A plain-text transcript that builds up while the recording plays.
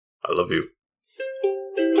I love you.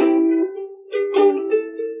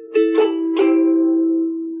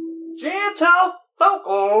 Gentle folk,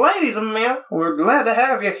 ladies and men, we're glad to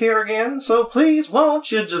have you here again, so please won't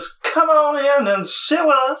you just come on in and sit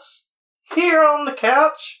with us here on the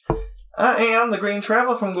couch. I am the Green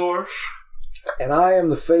Traveler from Gorsh. And I am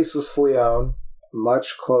the Faceless Leon,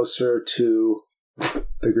 much closer to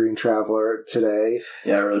the Green Traveler today.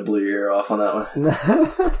 Yeah, I really blew your ear off on that one.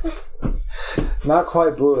 Not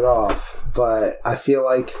quite blew it off, but I feel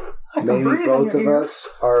like maybe both of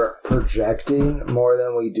us are projecting more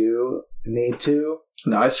than we do need to.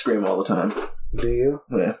 No, I scream all the time. Do you?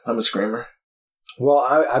 Yeah, I'm a screamer. Well,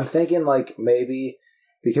 I'm thinking like maybe,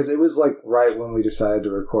 because it was like right when we decided to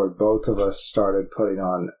record, both of us started putting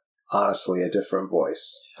on, honestly, a different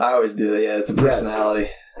voice. I always do that, yeah, it's a personality.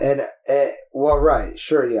 Yes. And, well, right,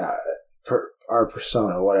 sure, yeah, our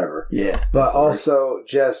persona, whatever. Yeah. But also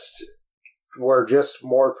we're just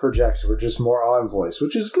more projected. We're just more on voice,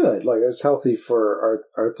 which is good. Like, it's healthy for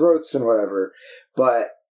our throats and whatever. But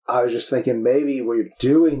I was just thinking maybe we're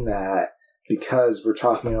doing that because we're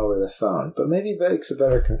talking over the phone. But maybe that makes a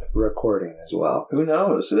better recording as well. Who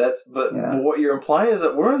knows? What you're implying is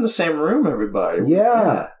that we're in the same room, everybody.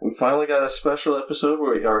 Yeah. We finally got a special episode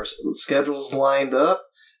where our schedules lined up.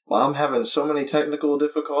 Well, I'm having so many technical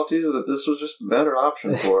difficulties that this was just a better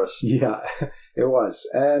option for us. Yeah, it was.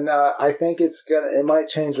 And I think it might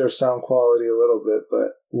change our sound quality a little bit, but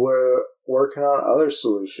we're working on other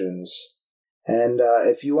solutions. And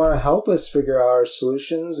if you want to help us figure out our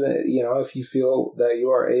solutions, if you feel that you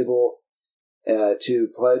are able to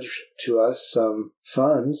pledge to us some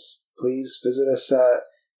funds, please visit us at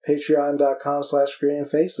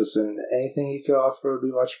patreon.com/greenandfaceless, and anything you can offer would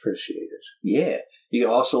be much appreciated. Yeah. You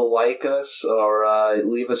can also like us or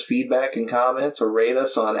leave us feedback and comments or rate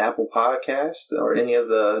us on Apple Podcasts or any of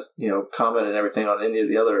the, comment and everything on any of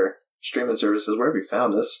the other streaming services, wherever you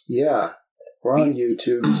found us. Yeah. We're on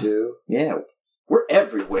YouTube, too. Yeah. We're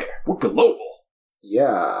everywhere. We're global.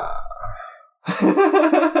 Yeah.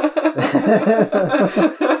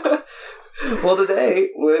 Well, today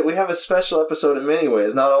we have a special episode in many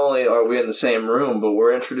ways. Not only are we in the same room, but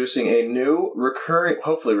we're introducing a new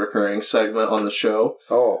hopefully recurring segment on the show.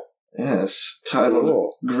 Oh. Yes,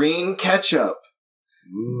 titled Green Ketchup.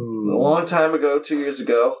 A long time ago, 2 years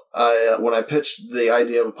ago, when I pitched the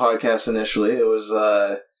idea of a podcast initially, it was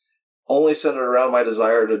only centered around my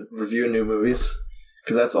desire to review new movies.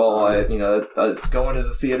 Because that's all going to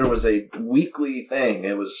the theater was a weekly thing.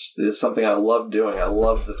 It was something I loved doing. I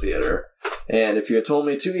loved the theater. And if you had told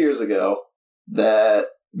me 2 years ago that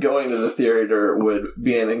going to the theater would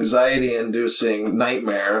be an anxiety-inducing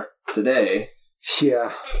nightmare today,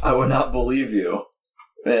 yeah, I would not believe you.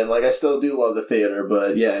 And I still do love the theater,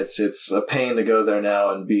 but yeah, it's a pain to go there now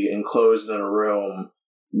and be enclosed in a room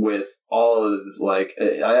with all of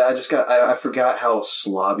I forgot how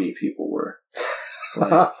slobby people were.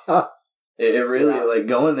 It really,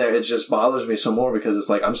 going there, it just bothers me some more because it's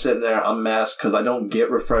I'm sitting there, I'm masked because I don't get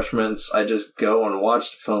refreshments. I just go and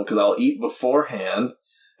watch the film because I'll eat beforehand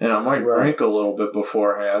and I might drink a little bit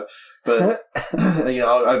beforehand. But,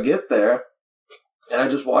 I'll get there and I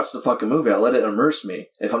just watch the fucking movie. I let it immerse me.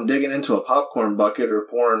 If I'm digging into a popcorn bucket or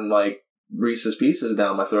pouring, Reese's Pieces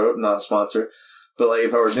down my throat, not a sponsor, but,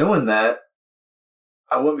 if I were doing that,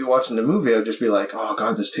 I wouldn't be watching the movie. I would just be like, "Oh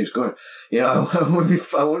God, this tastes good." I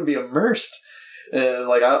wouldn't be immersed. And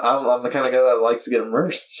I'm the kind of guy that likes to get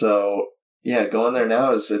immersed. So yeah, going there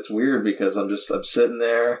now it's weird because I'm sitting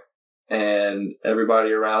there and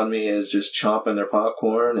everybody around me is just chomping their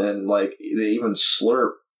popcorn and they even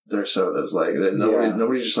slurp their sodas.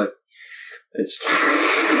 Nobody's just it's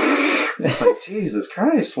Jesus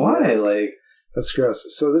Christ, why? That's gross.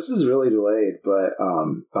 So this is really delayed, but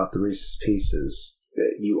about the Reese's Pieces.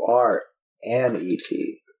 You are an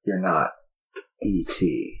E.T. You're not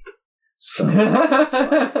E.T. So that's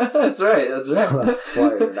right. So that's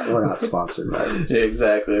why we're not sponsored by these.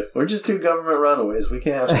 Exactly. We're just two government runaways. We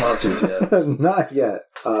can't have sponsors yet. Not yet.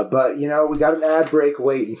 But, we got an ad break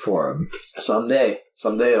waiting for them. Someday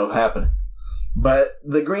it'll happen. But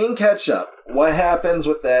the green ketchup, what happens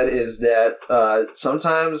with that is that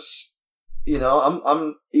sometimes,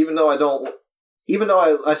 I'm even though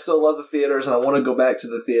I still love the theaters and I want to go back to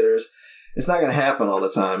the theaters, it's not going to happen all the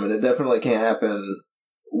time, and it definitely can't happen.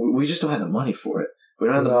 We just don't have the money for it. We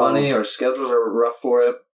don't have the money. Our schedules are rough for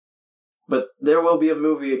it. But there will be a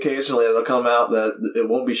movie occasionally that'll come out that it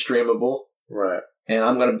won't be streamable, right? And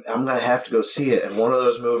I'm gonna have to go see it. And one of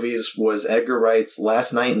those movies was Edgar Wright's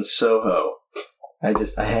Last Night in Soho. I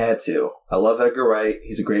had to. I love Edgar Wright.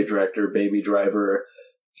 He's a great director. Baby Driver.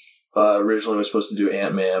 Originally was supposed to do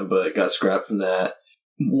Ant-Man, but got scrapped from that.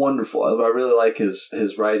 wonderful. I really like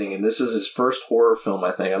his writing, and this is his first horror film,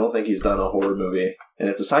 I think. I don't think he's done a horror movie, and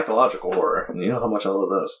it's a psychological horror, and you know how much I love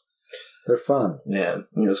those. They're fun. Yeah.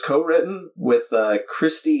 It was co-written with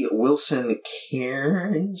Christy Wilson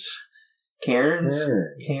Cairns. And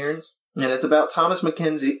it's about Thomasin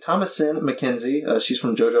McKenzie. She's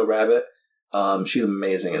from Jojo Rabbit. She's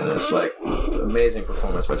amazing in this, like, amazing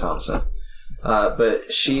performance by Thomasin.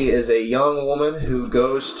 But she is a young woman who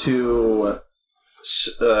goes to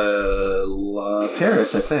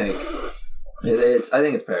Paris, I think. I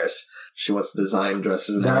think it's Paris. She wants to design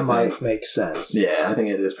dresses and everything. That might make sense. Yeah, I think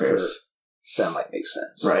it is Paris. That might make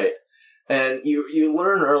sense. Right. And you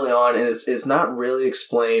learn early on, and it's not really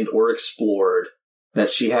explained or explored, that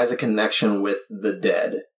she has a connection with the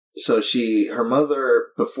dead. So her mother,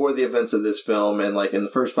 before the events of this film, and like in the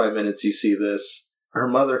first 5 minutes you see this, her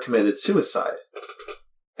mother committed suicide.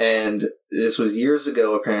 And this was years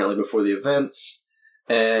ago, apparently, before the events.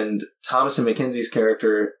 And Thomasin McKenzie's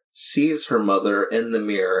character sees her mother in the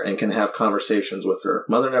mirror and can have conversations with her.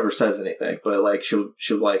 Mother never says anything, but like she'll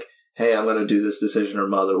like, hey, I'm going to do this decision. Her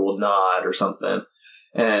mother will nod or something.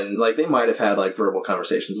 And like they might have had like verbal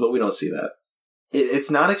conversations, but we don't see that.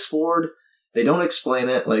 It's not explored. They don't explain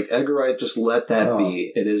it. Like Edgar Wright just let that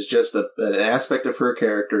be. It is just an aspect of her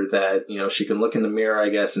character that, you know, she can look in the mirror, I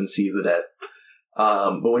guess, and see the dead.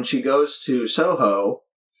 But when she goes to Soho,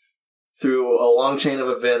 through a long chain of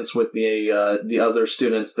events with the other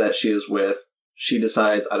students that she is with, she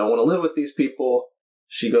decides, I don't want to live with these people.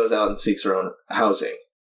 She goes out and seeks her own housing.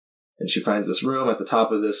 And she finds this room at the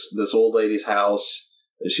top of this old lady's house.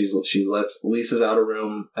 She leases out a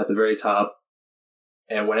room at the very top.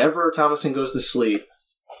 And whenever Thomasin goes to sleep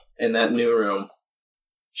in that new room,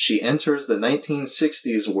 she enters the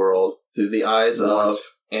 1960s world through the eyes of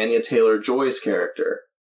Anya Taylor-Joy's character.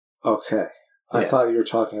 Okay. I thought you were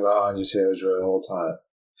talking about Anya Taylor-Joy the whole time.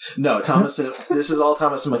 No, Thomasin. This is all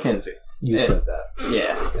Thomasin McKenzie. You said that.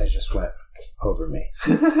 Yeah. That just went over me.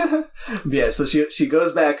 Yeah, so she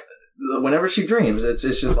goes back. Whenever she dreams, it's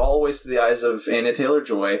just always through the eyes of Anya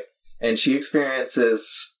Taylor-Joy, and she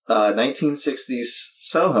experiences 1960s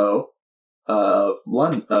Soho of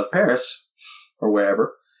Paris or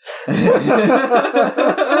wherever.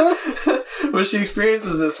 But she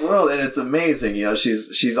experiences this world, and it's amazing. You know,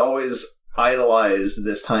 she's always idolized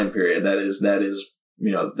this time period. That is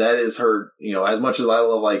you know, that is her. You know, as much as I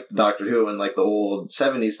love like Doctor Who and like the old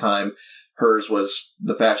 70s time, hers was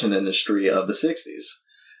the fashion industry of the 60s.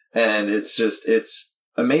 And it's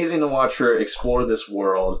amazing to watch her explore this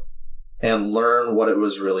world and learn what it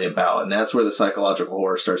was really about. And that's where the psychological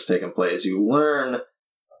horror starts taking place. You learn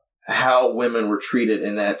how women were treated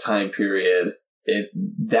in that time period.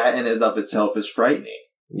 That in and of itself is frightening.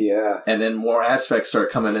 Yeah. And then more aspects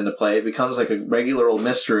start coming into play. It becomes like a regular old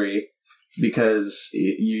mystery because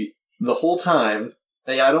the whole time,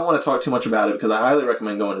 I don't want to talk too much about it because I highly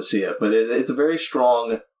recommend going to see it, but it's a very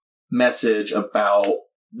strong message about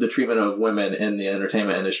the treatment of women in the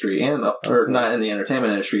entertainment industry or not in the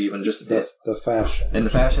entertainment industry, even just the fashion in the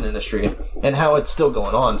fashion industry, and how it's still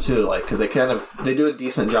going on too. Like, because they do a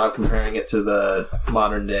decent job comparing it to the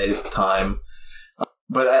modern day time.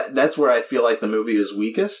 But that's where I feel like the movie is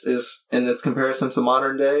weakest, is in its comparison to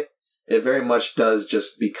modern day. It very much does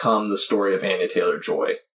just become the story of Anya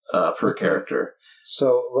Taylor-Joy for her character.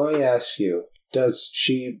 So let me ask you, does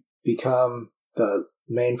she become the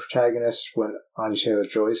main protagonist when Anya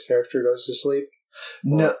Taylor-Joy's character goes to sleep?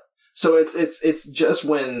 No. So it's just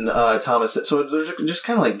when Thomasin... So they're just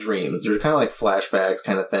kind of like dreams. They're kind of like flashbacks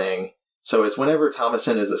kind of thing. So it's whenever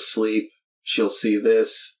Thomasin is asleep, she'll see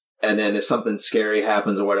this. And then if something scary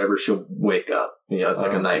happens or whatever, she'll wake up. You know, it's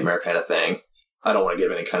like a nightmare kind of thing. I don't want to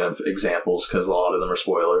give any kind of examples because a lot of them are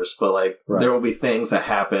spoilers. But like, there will be things that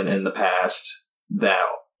happen in the past that,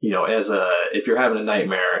 you know, if you're having a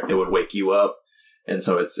nightmare, it would wake you up. And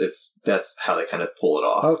so that's how they kind of pull it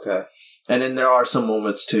off. Okay. And then there are some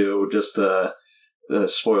moments too, just to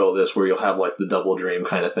spoil this, where you'll have like the double dream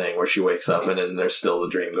kind of thing where she wakes up and then there's still the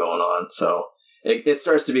dream going on. So it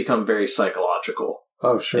starts to become very psychological.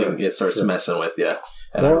 Oh, sure. It starts messing with you.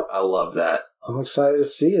 And I love that. I'm excited to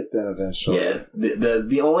see it then eventually. Yeah.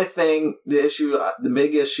 The only thing, the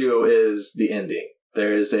big issue is the ending.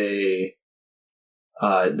 There is a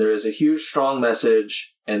huge, strong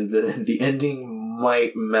message, and the ending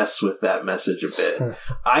might mess with that message a bit.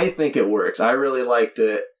 I think it works. I really liked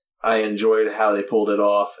it. I enjoyed how they pulled it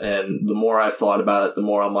off, and the more I've thought about it, the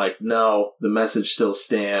more I'm like, no, the message still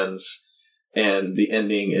stands, and the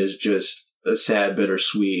ending is just a sad,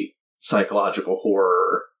 bittersweet, psychological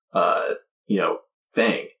horror,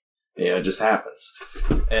 thing. You know, it just happens.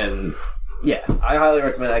 And, yeah, I highly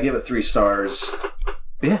recommend it. I give it 3 stars.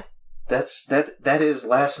 Yeah, that is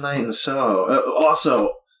Last Night in Soho.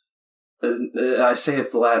 Also, I say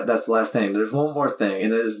that's the last thing. There's one more thing,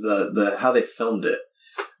 and it is the how they filmed it.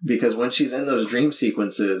 Because when she's in those dream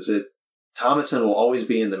sequences, Thomasin will always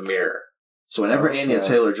be in the mirror. So whenever Anya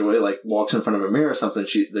Taylor-Joy walks in front of a mirror or something,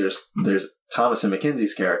 there's Thomasin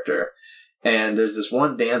McKenzie's character, and there's this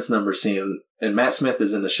one dance number scene, and Matt Smith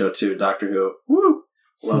is in the show too. Doctor Who, woo,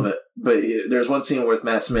 love it. But there's one scene with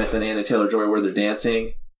Matt Smith and Anya Taylor-Joy where they're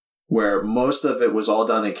dancing, where most of it was all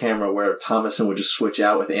done in camera, where Thomasin would just switch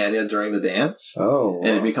out with Anya during the dance. Oh, wow.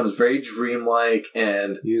 And it becomes very dreamlike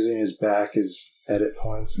and using his back as edit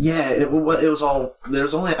points. Yeah, it was all.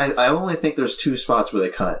 There's only I only think there's 2 spots where they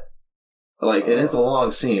cut. And it's a long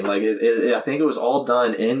scene. I think it was all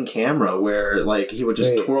done in camera, where he would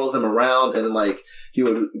just twirl them around, and he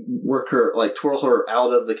would work her, twirl her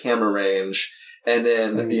out of the camera range, and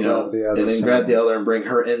then grab the other and bring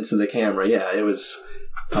her into the camera. Yeah, it was.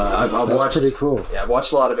 I've watched, pretty cool. Yeah, I've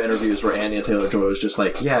watched a lot of interviews where Anya Taylor-Joy was just and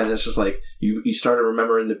it's just you started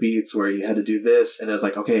remembering the beats where you had to do this, and it was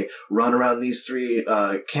okay, run around these 3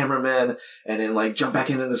 cameramen, and then jump back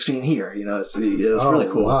into the screen here. It was really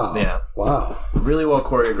cool. Wow. Yeah, wow, really well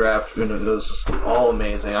choreographed. It was just all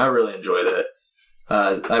amazing. I really enjoyed it.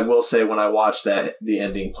 I will say, when I watched the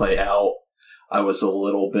ending play out, I was a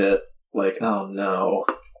little bit oh no,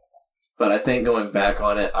 but I think going back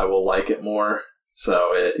on it, I will like it more.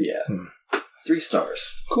 So, 3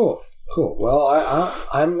 stars. Cool. Well,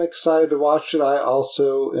 I'm excited to watch it. I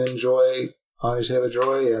also enjoy Anya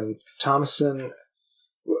Taylor-Joy and Thomasin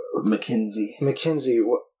McKenzie.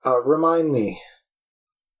 Remind me.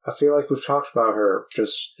 I feel like we've talked about her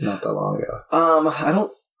just not that long ago. I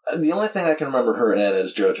don't. The only thing I can remember her in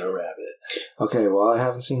is Jojo Rabbit. Okay, well, I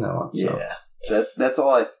haven't seen that one. So. Yeah, that's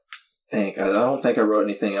all I think. I don't think I wrote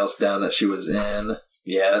anything else down that she was in.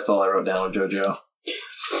 Yeah, that's all I wrote down with JoJo.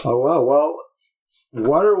 Oh, wow. Well,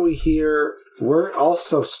 what are we here? We're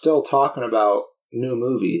also still talking about new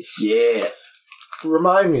movies. Yeah.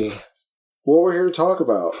 Remind me what we're here to talk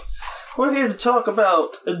about. We're here to talk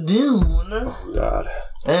about Dune. Oh, God.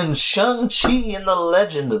 And Shang-Chi and the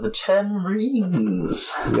Legend of the Ten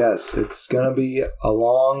Rings. Yes, it's going to be a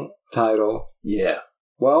long title. Yeah.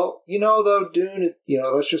 Well, though, Dune,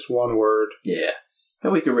 that's just one word. Yeah.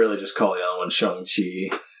 And we could really just call the other one Shang-Chi.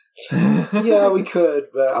 Yeah, we could,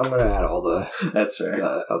 but I'm going to add all the That's right.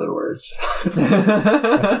 Other words.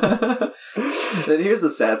 And here's the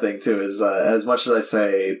sad thing, too, is as much as I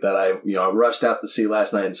say that I rushed out to see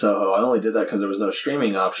Last Night in Soho, I only did that because there was no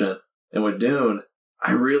streaming option. And with Dune,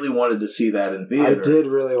 I really wanted to see that in theater. I did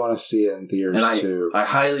really want to see it in theaters, too. I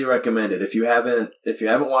highly recommend it. If you haven't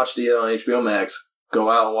watched it yet on HBO Max, go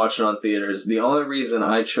out and watch it on theaters. The only reason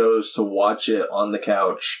I chose to watch it on the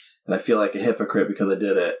couch, and I feel like a hypocrite because I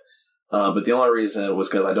did it, but the only reason was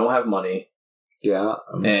because I don't have money. Yeah.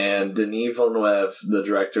 And Denis Villeneuve, the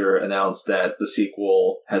director, announced that the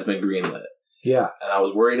sequel has been greenlit. Yeah. And I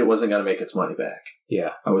was worried it wasn't going to make its money back.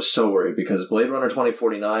 Yeah. I was so worried because Blade Runner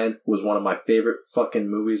 2049 was one of my favorite fucking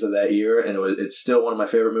movies of that year, and it's still one of my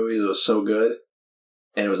favorite movies. It was so good.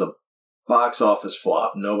 And it was a box office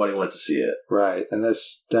flop. Nobody went to see it. Right. And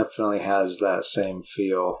this definitely has that same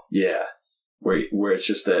feel. Yeah. Where it's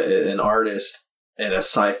just an artist and a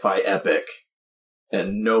sci-fi epic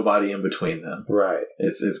and nobody in between them. Right.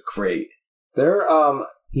 It's great. There, I'll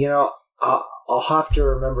have to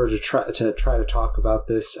remember to try to talk about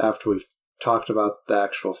this after we've talked about the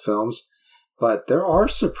actual films, but there are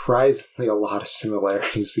surprisingly a lot of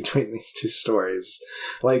similarities between these 2 stories.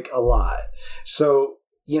 A lot. So,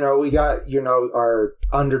 we got, our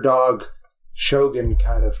underdog shogun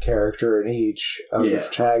kind of character in each of the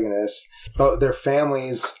protagonists, but their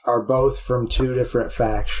families are both from 2 different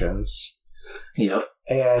factions. Yep.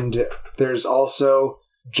 And there's also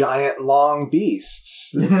giant long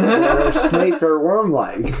beasts that are snake or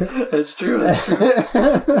worm-like. It's true.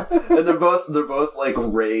 And they're both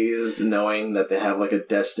raised knowing that they have a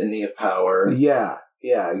destiny of power. Yeah,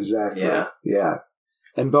 exactly. Yeah.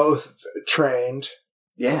 And both trained.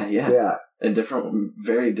 Yeah. In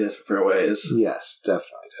very different ways. Yes,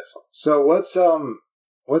 definitely. So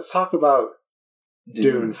let's talk about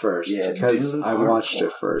Dune first. Yeah, because I watched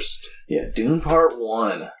it first. Yeah, Dune Part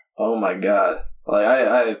 1. Oh my god.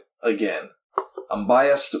 I'm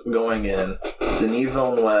biased going in. Denis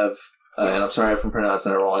Villeneuve, and I'm sorry if I'm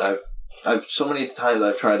pronouncing it wrong. I've so many times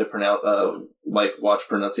I've tried to pronounce, watch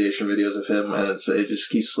pronunciation videos of him, and it just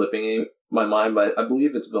keeps slipping in my mind. But I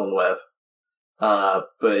believe it's Villeneuve.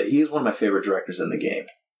 But he's one of my favorite directors in the game.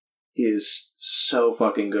 He is so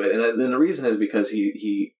fucking good, and the reason is because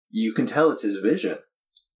you can tell it's his vision.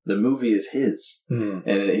 The movie is his. And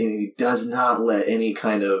he does not let any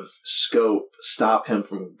kind of scope stop him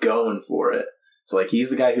from going for it. So, like, he's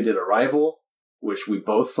the guy who did Arrival, which we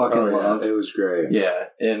both fucking loved. It was great. Yeah,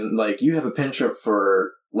 and, like, you have a penchant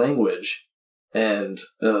for language, and,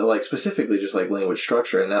 like, specifically just, like, language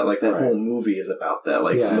structure, and that, like, that whole movie is about that,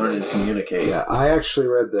 like, learning to communicate. Yeah, I actually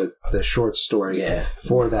read the short story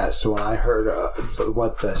for that, so when I heard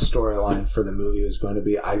what the storyline for the movie was going to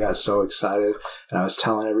be, I got so excited, and I was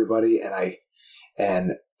telling everybody,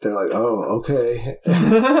 and they're like, oh, okay.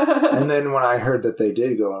 And then when I heard that they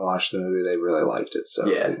did go and watch the movie, they really liked it, so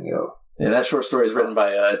yeah. You know. And that short story is written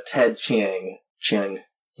by Ted Chiang.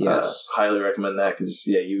 Yes. Highly recommend that because,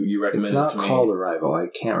 you recommended it to me. It's not called Arrival. I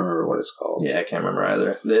can't remember what it's called. Yeah, I can't remember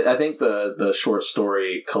either. I think the short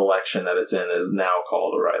story collection that it's in is now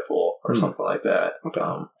called Arrival or something like that. Okay.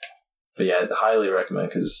 But yeah, I'd highly recommend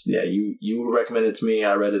because, you recommended it to me.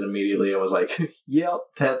 I read it immediately and was like, yep,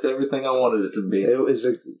 that's everything I wanted it to be. It was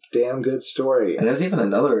a damn good story. And there's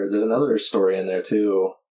another story in there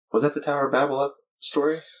too. Was that the Tower of Babel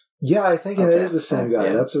story? Yeah, I think it is the same guy.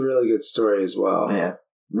 Yeah. That's a really good story as well. Yeah,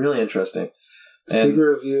 really interesting. Secret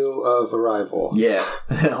review of Arrival. Yeah.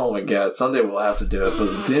 Oh my god. Someday we'll have to do it.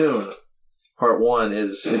 But Dune Part 1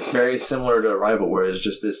 it's very similar to Arrival, where it's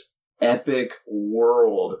just this epic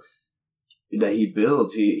world that he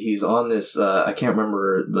builds. He's on this, I can't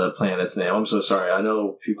remember the planet's name. I'm so sorry. I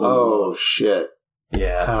know people... Oh, shit.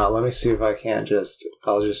 Yeah. Let me see if I can't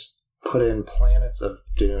I'll just put in Planets of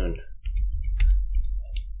Dune.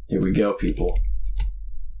 Here we go, people.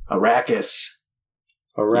 Arrakis.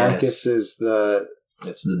 Arrakis is the...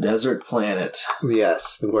 It's the desert planet.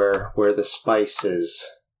 Yes, where the spice is.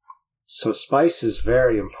 So spice is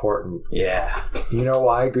very important. Yeah. You know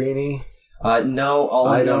why, Greenie? No, all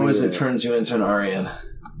I know is it turns you into an Aryan.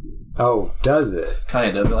 Oh, does it?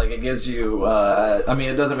 Kind of. Like, it gives you...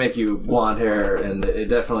 it doesn't make you blonde hair, and it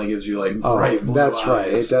definitely gives you, like, bright blue eyes. That's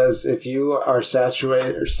right. It does. If you are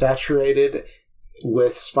saturated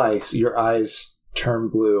with spice, your eyes turn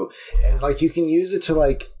blue. And, like, you can use it to,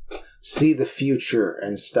 like, see the future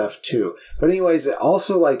and stuff, too. But anyways, it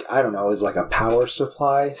also, like, I don't know, is like a power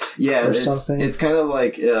supply or something. It's kind of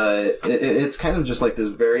like... it's kind of just, like, this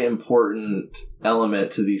very important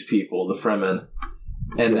element to these people, the Fremen.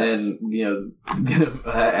 And then,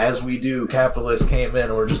 as we do, capitalists came in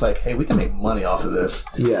and were just like, hey, we can make money off of this.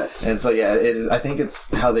 Yes. And so, yeah, it is. I think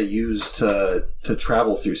it's how they use to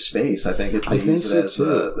travel through space. I think they use it as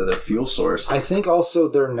their fuel source. I think also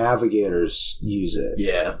their navigators use it.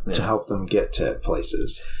 Yeah. To help them get to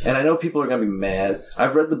places. And I know people are going to be mad.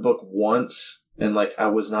 I've read the book once, and, like, I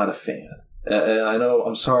was not a fan. And I know,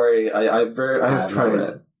 I'm sorry, I've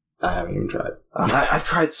tried... I haven't even tried. I've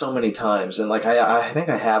tried so many times, and like I think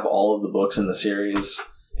I have all of the books in the series,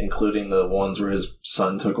 including the ones where his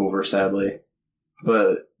son took over, sadly.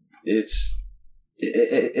 But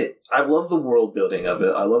I love the world building of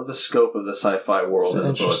it. I love the scope of the sci-fi world. It's an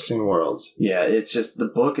interesting world. Yeah, it's just the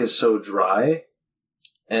book is so dry,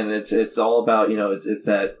 and it's all about it's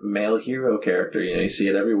that male hero character. You see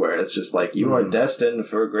it everywhere. It's just like you are destined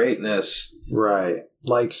for greatness, right?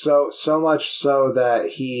 Like, so much so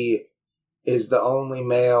that he is the only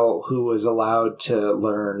male who was allowed to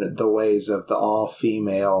learn the ways of the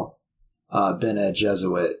all-female Bene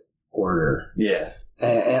Gesserit order. Yeah.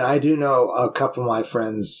 And I do know a couple of my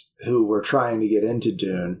friends who were trying to get into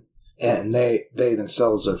Dune, and they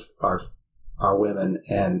themselves are women,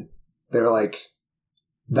 and they're like,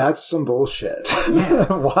 that's some bullshit. Yeah.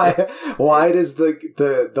 Why does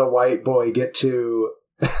the white boy get to...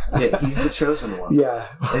 Yeah, he's the chosen one. Yeah.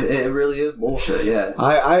 It really is bullshit, yeah.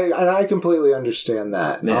 I completely understand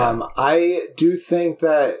that. Yeah. I do think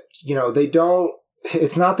that, they don't...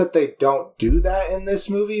 It's not that they don't do that in this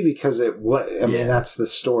movie, because that's the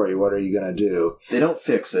story. What are you going to do? They don't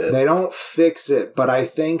fix it. They don't fix it, but I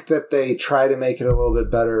think that they try to make it a little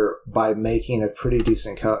bit better by making a pretty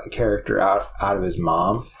decent character out of his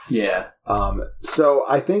mom. Yeah. So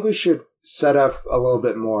I think we should set up a little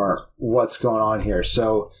bit more what's going on here.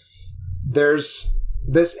 So there's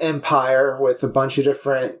this empire with a bunch of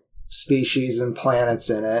different species and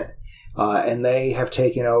planets in it, and they have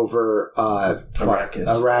taken over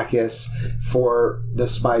Arrakis for the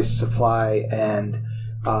spice supply, and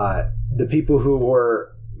the people who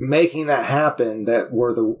were making that happen, that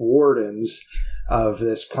were the wardens of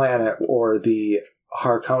this planet, or the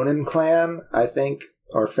Harkonnen clan, I think,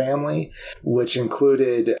 or family, which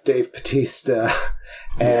included Dave Bautista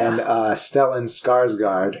and Stellan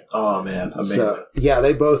Skarsgård. Oh man, amazing! So, yeah,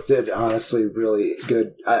 they both did honestly really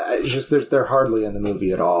good. They're hardly in the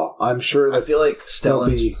movie at all. I'm sure that I feel like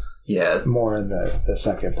Stellan's be more in the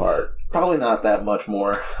second part. Probably not that much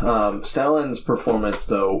more. Stellan's performance,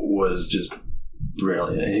 though, was just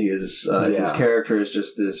brilliant. His character is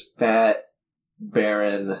just this fat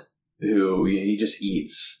Baron who he just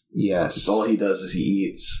eats. Yes. That's all he does is he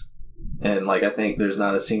eats. And, like, I think there's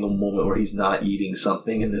not a single moment where he's not eating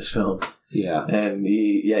something in this film. Yeah. And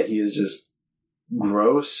he is just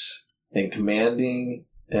gross and commanding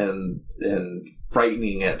and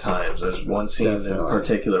frightening at times. There's one scene in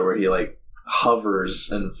particular where he, like, hovers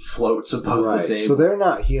and floats above the table. So they're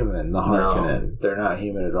not human, the Harkonnen. No. They're not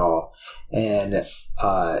human at all. And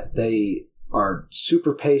they are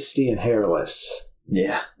super pasty and hairless.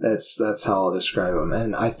 Yeah. That's how I'll describe them.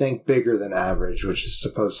 And I think bigger than average, which is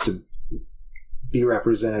supposed to be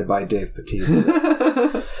represented by Dave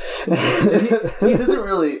Bautista. he doesn't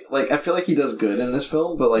really, like, I feel like he does good in this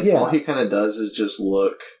film, but, like, all he kind of does is just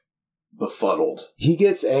look befuddled. He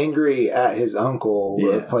gets angry at his uncle,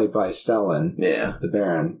 played by Stellan, the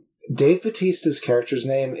Baron. Dave Bautista's character's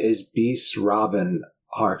name is Beast Robin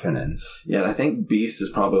Harkonnen. Yeah, and I think Beast is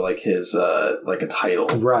probably like his, like a title.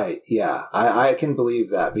 Right, yeah. I can believe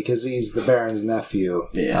that because he's the Baron's nephew.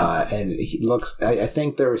 Yeah. And he looks, I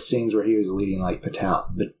think there were scenes where he was leading like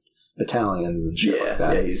battalions and shit like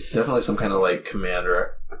that. Yeah, he's definitely some kind of like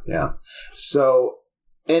commander. Yeah. So,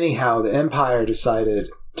 anyhow, the Empire decided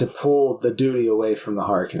to pull the duty away from the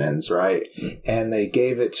Harkonnens, right? Mm. And they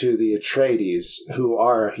gave it to the Atreides, who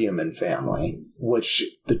are a human family, which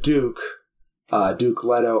the Duke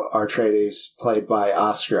Leto Atreides, played by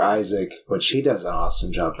Oscar Isaac, which he does an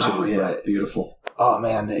awesome job too. Oh, yeah, beautiful. Oh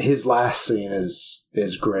man, his last scene is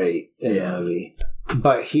great in the movie.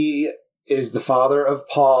 But he is the father of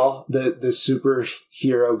Paul, the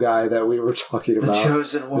superhero guy that we were talking about.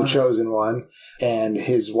 The Chosen One. And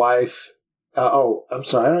his wife... I'm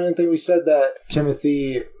sorry, I don't even think we said that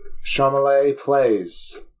Timothée Chalamet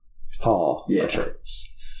plays Paul Atreides.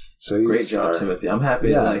 So he's great job, Timothy. I'm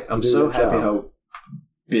happy. I'm so happy how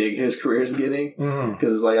big his career is getting.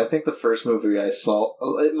 Because it's like, I think the first movie I saw,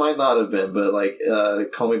 it might not have been, but like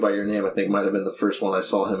Call Me by Your Name, I think might have been the first one I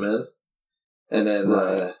saw him in. And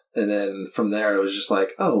then from there it was just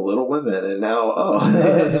like, oh, Little Women, and now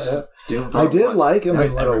I did like him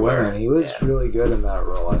in Little Women. He was really good in that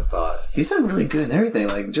role. I thought he's been really good in everything.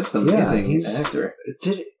 Like just amazing actor.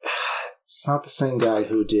 It's not the same guy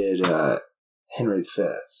who did Henry V.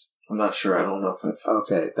 I'm not sure. I don't know if I've...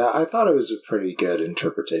 Okay. I thought it was a pretty good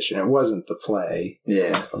interpretation. It wasn't the play.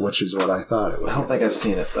 Yeah. Which is what I thought it was. I don't think I've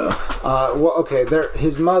seen it, though. Well, okay.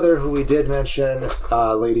 His mother, who we did mention,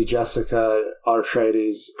 Lady Jessica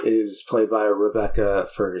Atreides, is played by Rebecca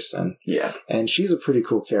Ferguson. Yeah. And she's a pretty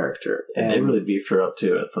cool character. And they really beefed her up,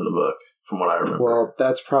 too, from the book, from what I remember. Well,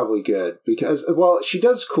 that's probably good. Because, she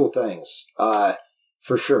does cool things.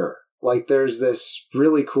 For sure. Like, there's this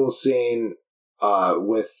really cool scene...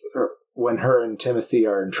 with her, when her and Timothy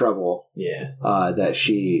are in trouble, that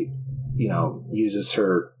she, uses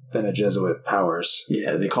her Bene Gesserit powers.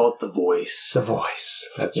 Yeah, they call it the Voice. The Voice.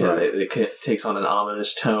 That's right. It takes on an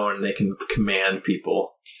ominous tone, and they can command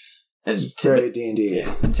people. And it's very D&D.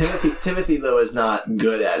 Yeah. And Timothy, though, is not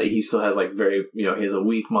good at it. He still has, like, very, he has a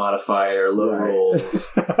weak modifier, low rolls,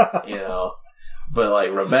 But,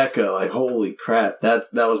 like, Rebecca, like, holy crap. That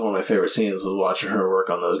was one of my favorite scenes, was watching her work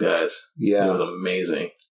on those guys. Yeah. It was amazing.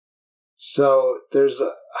 So, there's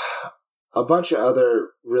a bunch of other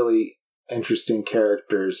really interesting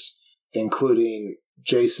characters, including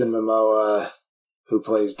Jason Momoa, who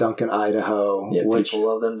plays Duncan Idaho. Yeah, people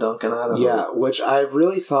love them, Duncan Idaho. Yeah, which I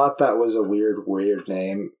really thought that was a weird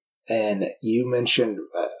name. And you mentioned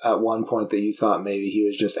at one point that you thought maybe he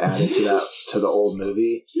was just added to the old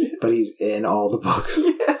movie, but he's in all the books.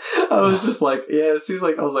 Yeah. I was just like, it seems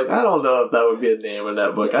like, I was like, I don't know if that would be a name in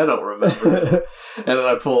that book. I don't remember. And then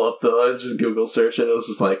I pull up just Google search, and it was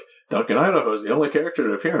just like, Duncan Idaho is the only character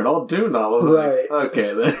to appear in all Dune novels. Right. Like,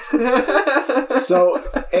 okay, then. So,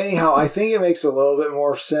 anyhow, I think it makes a little bit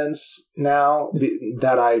more sense now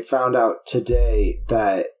that I found out today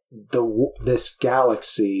that this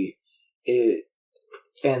galaxy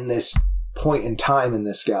and this point in time in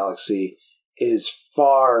this galaxy is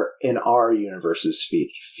far in our universe's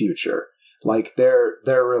future. Like their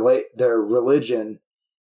religion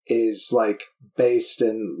is like based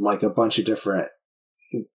in like a bunch of different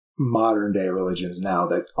modern day religions now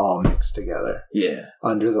that all mix together. Yeah.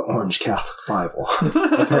 Under the Orange Catholic Bible,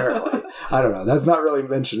 apparently. I don't know. That's not really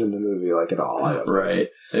mentioned in the movie like at all. Right.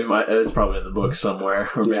 It was probably in the book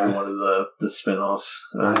somewhere, or maybe one of the spin-offs.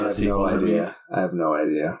 I have no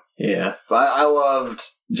idea. Yeah. But I loved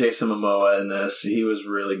Jason Momoa in this. He was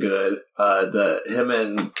really good. Him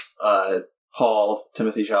and Paul,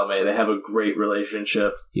 Timothy Chalamet, they have a great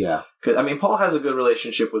relationship. Yeah. Cause, I mean, Paul has a good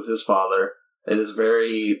relationship with his father. It is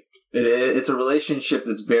it's a relationship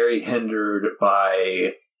that's very hindered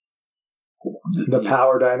by the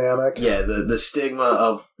power dynamic. Yeah, the stigma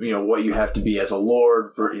of, what you have to be as a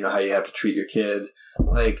lord for, how you have to treat your kids.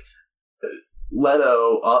 Like,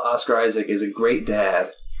 Leto, Oscar Isaac, is a great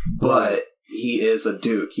dad, but he is a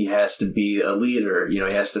duke. He has to be a leader. He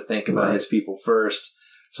has to think about his people first.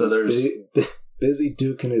 So there's busy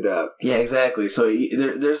duking it up. Yeah, exactly. So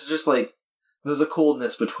there's just like there's a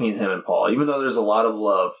coldness between him and Paul, even though there's a lot of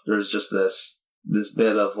love. There's just this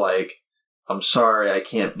bit of like, I'm sorry, I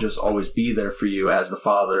can't just always be there for you as the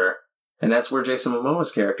father, and that's where Jason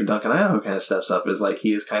Momoa's character Duncan Idaho kind of steps up. Is like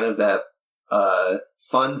he is kind of that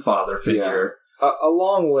fun father figure,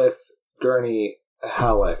 along with Gurney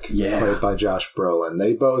Halleck, played by Josh Brolin.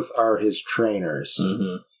 They both are his trainers,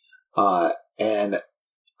 and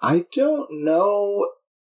I don't know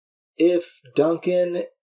if Duncan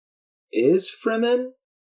is Fremen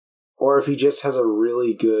or if he just has a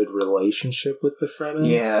really good relationship with the Fremen.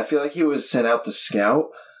 Yeah, I feel like he was sent out to scout,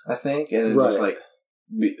 I think, and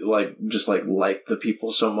just like the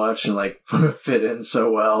people so much and like fit in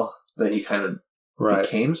so well that he kind of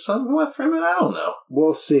became somewhat Fremen. I don't know.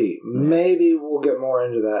 We'll see. Maybe we'll get more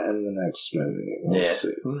into that in the next movie. We'll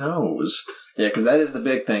see. Who knows? Yeah, because that is the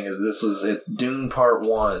big thing. It's Dune Part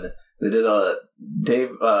 1. They did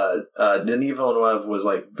Denis Villeneuve was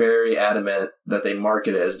like very adamant that they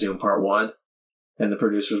market it as Dune Part 1, and the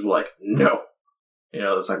producers were like, no.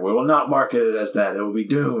 It's like, we will not market it as that. It will be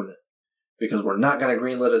Dune, because we're not going to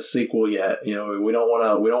greenlit a sequel yet. We don't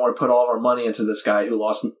want to put all of our money into this guy who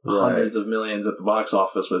lost hundreds of millions at the box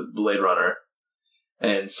office with Blade Runner.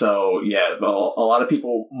 And so, yeah, a lot of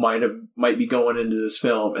people might be going into this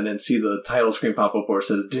film and then see the title screen pop up where it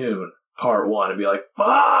says Dune Part 1 and be like,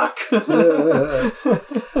 fuck!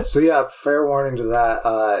 So yeah, fair warning to that.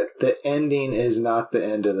 The ending is not the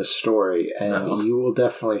end of the story, and you will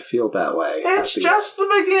definitely feel that way. It's just the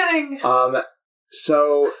beginning!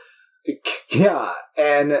 So, yeah,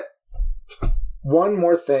 and one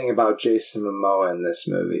more thing about Jason Momoa in this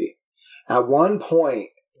movie. At one point,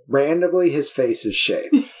 randomly his face is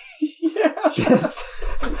shaved. Just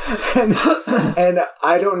and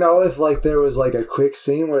I don't know if like there was like a quick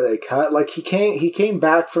scene where they cut, like he came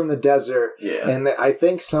back from the desert, and I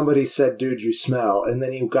think somebody said, dude, you smell, and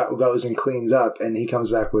then he goes and cleans up and he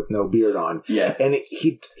comes back with no beard on, and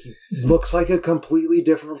he looks like a completely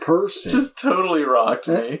different person. Just totally rocked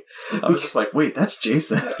me. I was just like, wait, that's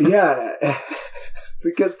Jason.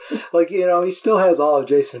 Because, like, he still has all of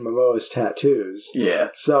Jason Momoa's tattoos. Yeah.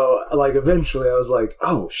 So, like, eventually I was like,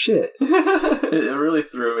 oh, shit. It really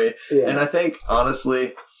threw me. Yeah. And I think,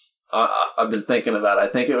 honestly, I've been thinking about it. I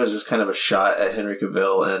think it was just kind of a shot at Henry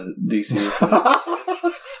Cavill and DC.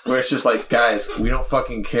 Where it's just like, guys, we don't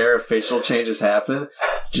fucking care if facial changes happen.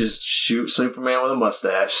 Just shoot Superman with a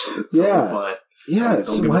mustache. It's totally fine. Yeah,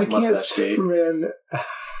 so why can't Superman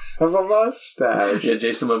have a mustache? Yeah,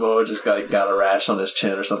 Jason Momoa just got a rash on his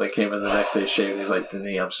chin or something, came in the next day shaved, and he's like,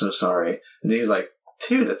 Denis, I'm so sorry. And he's like,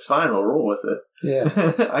 dude, that's fine, we'll roll with it.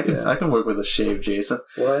 Yeah. I can work with a shaved Jason.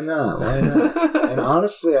 Why not? And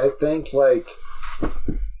honestly, I think, like,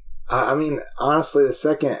 honestly, the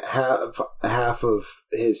second half of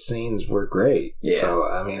his scenes were great. Yeah. So,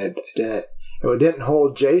 I mean, it didn't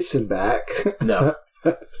hold Jason back. No.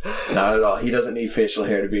 Not at all. He doesn't need facial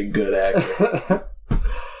hair to be a good actor.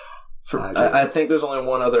 I think there's only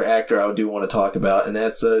one other actor I do want to talk about, and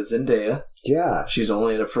that's Zendaya. Yeah. She's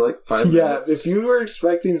only in it for like 5 minutes. Yeah, if you were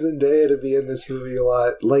expecting Zendaya to be in this movie a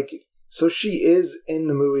lot, like, so she is in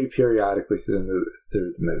the movie periodically through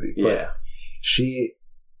the movie. But she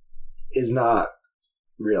is not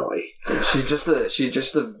really. She's just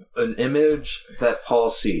an image that Paul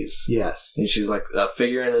sees. Yes. And she's like a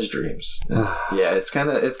figure in his dreams. Yeah, it's kind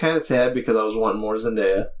of sad because I was wanting more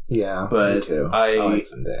Zendaya. Yeah, but me too. I like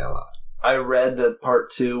Zendaya a lot. I read that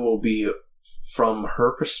part 2 will be from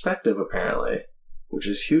her perspective, apparently, which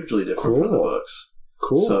is hugely different from the books.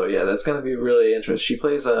 Cool. So yeah, that's going to be really interesting. She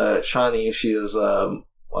plays Shani. She is a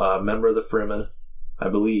member of the Fremen, I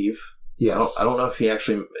believe. Yes. I don't know if he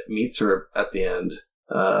actually meets her at the end.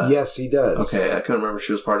 Yes, he does. Okay, I couldn't remember if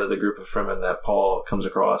she was part of the group of Fremen that Paul comes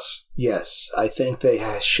across. Yes, I think they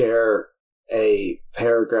share a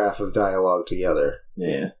paragraph of dialogue together.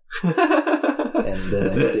 Yeah. And then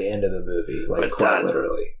it's the end of the movie, like quite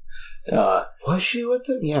literally. Was she with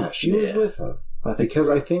him? Yeah, she was with him. I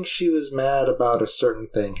think she was mad about a certain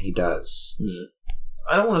thing he does.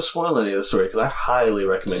 I don't want to spoil any of the story because I highly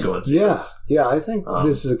recommend going to see this. Yeah, I think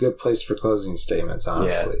this is a good place for closing statements,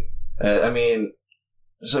 honestly. Yeah. I mean,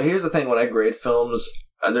 So here's the thing: when I grade films,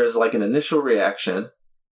 there's like an initial reaction.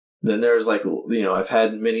 Then there's like, I've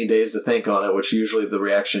had many days to think on it, which usually the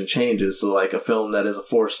reaction changes. So like a film that is a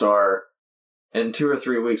 4-star, in 2 or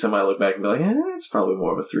 3 weeks, I might look back and be like, it's probably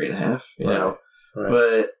more of a 3.5, you know? Right.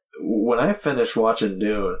 But when I finished watching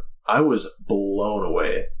Dune, I was blown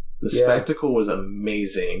away. The spectacle was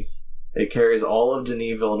amazing. It carries all of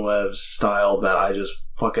Denis Villeneuve's style that I just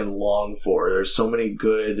fucking long for. There's so many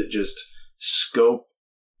good, just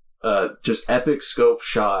epic scope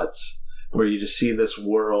shots where you just see this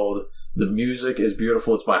world. The music is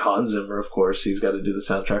beautiful. It's by Hans Zimmer, of course. He's got to do the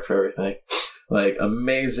soundtrack for everything. Like,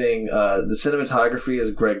 amazing. The cinematography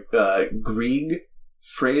is Grieg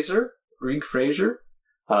Fraser.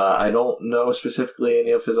 I don't know specifically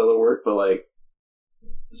any of his other work, but, like,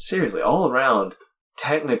 seriously, all around,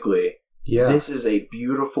 technically, this is a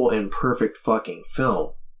beautiful and perfect fucking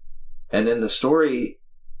film. And then the story,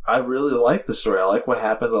 I really like the story. I like what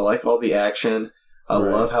happens. I like all the action. I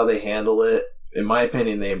love how they handle it. In my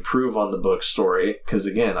opinion, they improve on the book story. Because,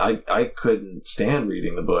 again, I couldn't stand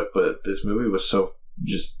reading the book, but this movie was so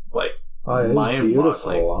just, like, mind-boggling.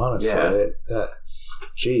 Beautiful, honestly. Yeah.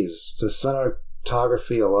 Jeez, the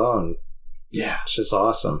cinematography alone. Yeah. It's just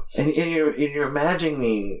awesome. And you're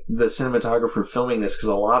imagining the cinematographer filming this, because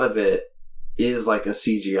a lot of it is like a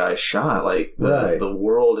CGI shot. Like, the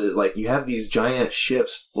world is, like, you have these giant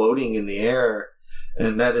ships floating in the air,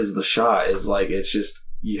 and that is the shot. Is like, it's just,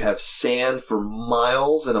 you have sand for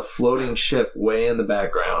miles and a floating ship way in the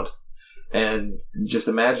background. And just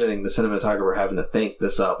imagining the cinematographer having to think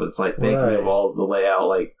this up. It's like thinking of all of the layout.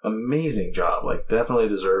 Like, amazing job. Like, definitely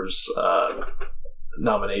deserves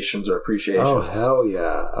nominations or appreciations. Oh, hell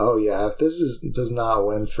yeah. Oh, yeah. If this does not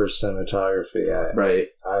win for cinematography,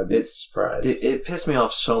 I'd be surprised. It pissed me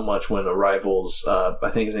off so much when Arrival's,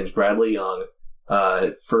 I think his name's Bradley Young, he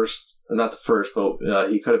could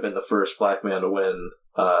have been the first black man to win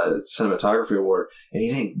cinematography award, and he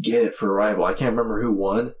didn't get it for Arrival. I can't remember who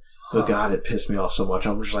won, but God, it pissed me off so much.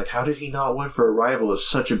 I'm just like, how did he not win for Arrival? It's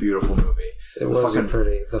such a beautiful movie. It was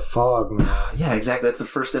pretty. The fog, man. Yeah, exactly. That's the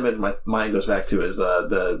first image my mind goes back to, is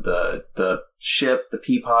the ship, the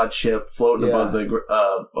Peapod ship floating above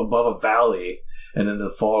a valley, and then the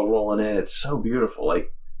fog rolling in. It's so beautiful.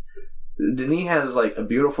 Like, Denis has, like, a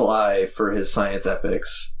beautiful eye for his science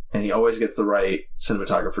epics, and he always gets the right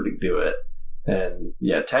cinematographer to do it. And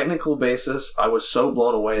yeah, technical basis, I was so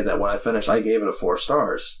blown away that when I finished, I gave it 4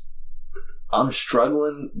 stars. I'm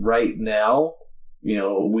struggling right now,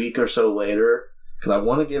 a week or so later, because I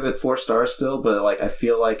want to give it 4 stars still, but, like, I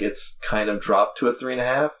feel like it's kind of dropped to a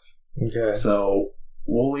 3.5. Okay. So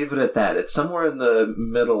we'll leave it at that. It's somewhere in the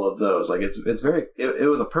middle of those. Like, it's very. It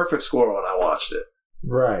was a perfect score when I watched it.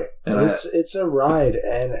 Right. And it's a ride,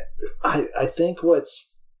 and I think what's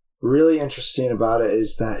really interesting about it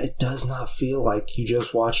is that it does not feel like you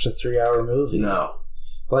just watched a 3-hour movie. No.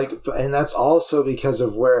 Like, and that's also because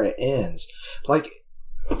of where it ends. Like,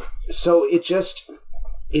 so it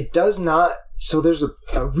does not. So there's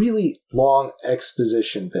a really long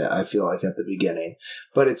exposition bit, I feel like, at the beginning,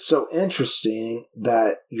 but it's so interesting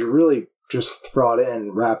that you're really just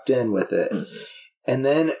wrapped in with it. Mm-hmm. And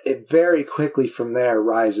then it very quickly from there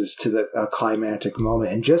rises to a climactic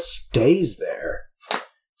moment and just stays there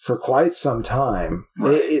for quite some time.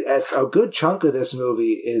 Right. A good chunk of this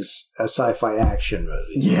movie is a sci-fi action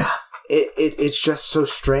movie. Yeah. It's just so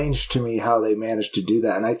strange to me how they managed to do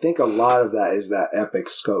that. And I think a lot of that is that epic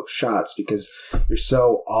scope shots, because you're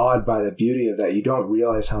so awed by the beauty of that, you don't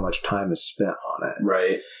realize how much time is spent on it.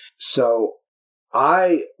 Right. So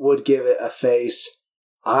I would give it a face.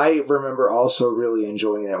 I remember also really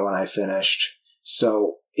enjoying it when I finished.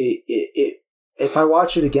 So if I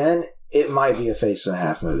watch it again, it might be a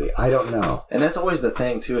 5.5 movie. I don't know. And that's always the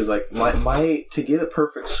thing too, is like my to get a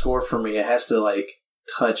perfect score for me, it has to, like,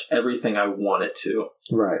 touch everything I want it to.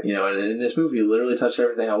 Right. And in this movie, it literally touched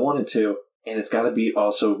everything I wanted to, and it's got to be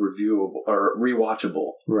also reviewable or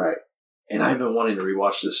rewatchable. Right. And I've been wanting to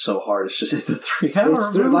rewatch this so hard. It's a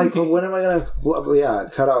 3-hour movie. Like, when am I going to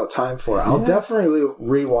cut out time for it? I'll definitely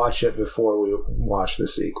rewatch it before we watch the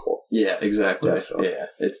sequel. Yeah, exactly. Definitely. Yeah,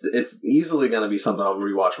 it's easily going to be something I'll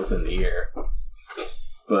rewatch within the year.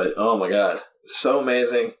 But oh my god, so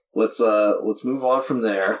amazing. Let's move on from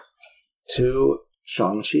there to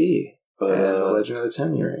Shang-Chi and the Legend of the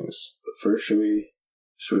Ten Rings. But first, should we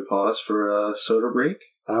pause for a soda break?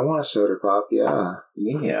 I want a soda pop. Yeah.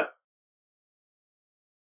 Yeah.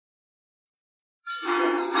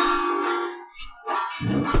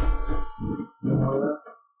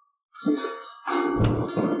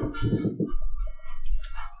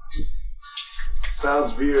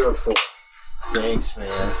 Sounds beautiful. Thanks,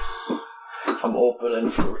 man. I'm opening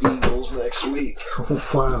for Eagles next week.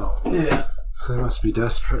 Wow. Yeah. They must be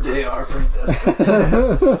desperate. They are pretty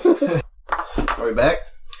desperate. Are we back?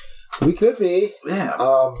 We could be.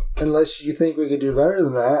 Yeah. Unless you think we could do better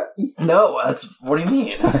than that. No, what do you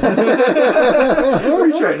mean? What are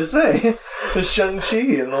you trying to say?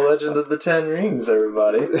 Shang-Chi and the Legend of the Ten Rings,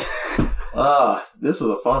 everybody. This is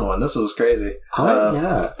a fun one. This was crazy.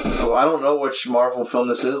 Yeah. I don't know which Marvel film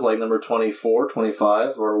this is, like number 24,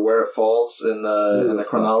 25, or where it falls in the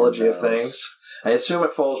chronology of things. I assume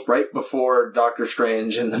it falls right before Doctor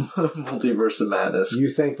Strange in the Multiverse of Madness. You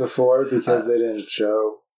think before because they didn't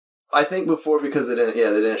show? I think before because they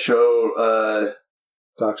didn't show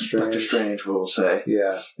Doctor Strange. Doctor Strange, we'll say.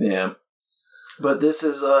 Yeah. Yeah. But this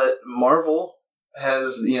is Marvel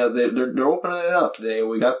has, they're opening it up.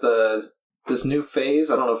 We got this new phase.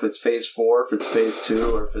 I don't know if it's phase 4, if it's phase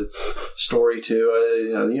 2, or if it's story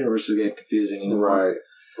 2. The universe is getting confusing anymore.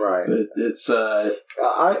 Right. But it's I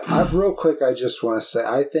real quick, I just want to say,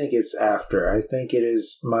 I think it's after. I think it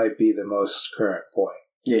might be the most current point.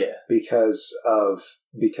 Yeah. Because of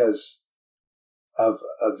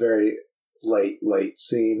a very late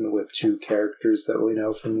scene with 2 characters that we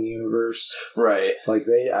know from the universe. Right. Like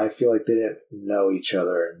I feel like they didn't know each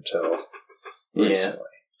other until recently.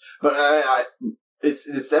 But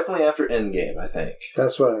it's definitely after Endgame, I think.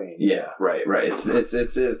 That's what I mean. Yeah. Right.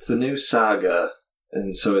 It's a new saga,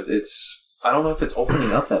 and so it's I don't know if it's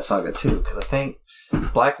opening up that saga too, because I think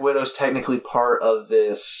Black Widow's technically part of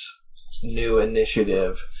this new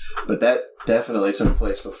initiative. But that definitely took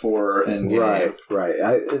place before Endgame. Right.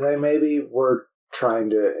 They maybe were trying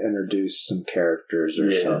to introduce some characters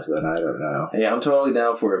or something. I don't know. Yeah, I'm totally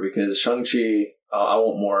down for it because Shang-Chi, I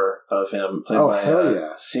want more of him played by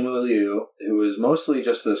Simu Liu, who was mostly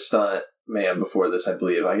just a stunt man before this, I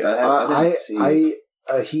believe. I didn't see.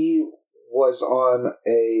 He was on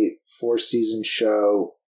a 4-season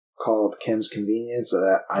show called Kim's Convenience.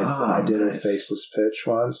 I did a faceless pitch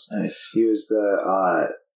once. Nice. He was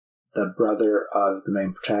the brother of the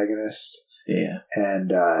main protagonist. Yeah.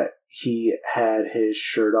 And he had his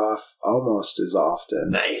shirt off almost as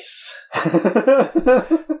often. Nice.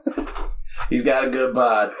 He's got a good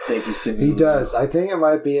bod. Thank you, Simu. He does. I think it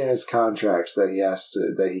might be in his contract that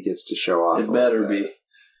he gets to show off. It better be.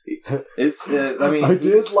 It's. I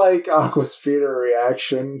did like Aqua's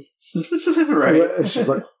reaction. Right. She's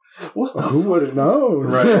like, "What? Who would have known?"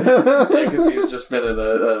 Right. Because he's just been in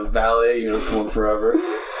a ballet uniform forever.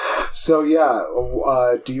 So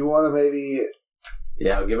do you want to maybe?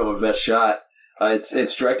 Yeah, I'll give him a best shot.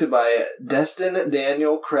 It's directed by Destin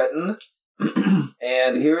Daniel Cretton,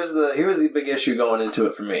 and here's the big issue going into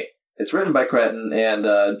it for me. It's written by Cretton and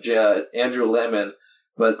Andrew Lemon,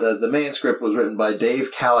 but the main script was written by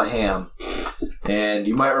Dave Callaham, and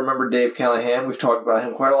you might remember Dave Callaham. We've talked about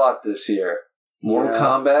him quite a lot this year. Mortal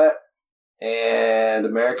Kombat and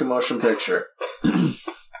American Motion Picture.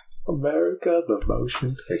 America, the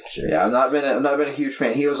motion picture. Yeah, I've not been a huge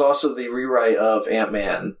fan. He was also the rewrite of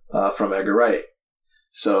Ant-Man from Edgar Wright.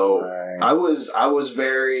 So I was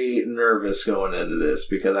very nervous going into this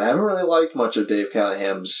because I haven't really liked much of Dave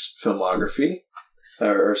Callahan's filmography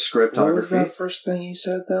or scriptography. What was that first thing you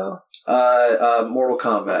said though? Mortal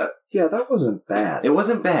Kombat. Yeah, that wasn't bad. It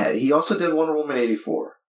wasn't bad. He also did Wonder Woman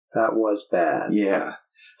 84. That was bad. Yeah.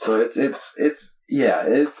 So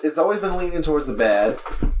it's always been leaning towards the bad,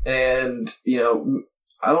 and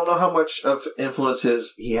I don't know how much of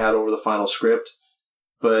influences he had over the final script,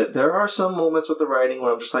 but there are some moments with the writing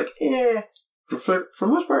where I'm just like, For the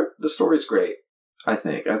most part, the story's great. I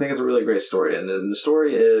think it's a really great story, and the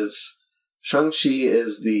story is Shang-Chi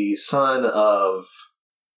is the son of,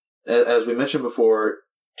 as we mentioned before,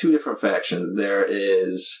 2 different factions. There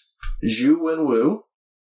is Zhu Wenwu,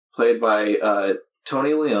 played by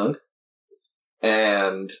Tony Leung,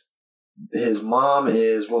 and his mom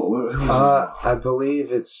is I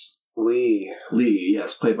believe it's Lee. Lee,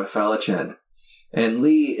 yes, played by Fala Chen, and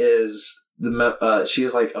Lee is she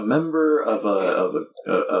is like a member of a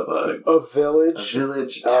village. A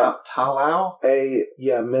village, Talau.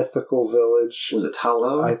 Mythical village. Was it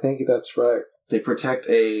Talo? I think that's right. They protect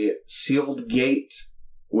a sealed gate,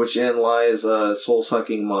 which in lies a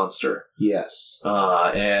soul-sucking monster. Yes.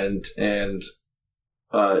 And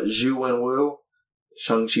Zhu Wenwu,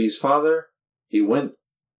 Shang-Chi's father, he went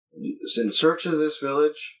in search of this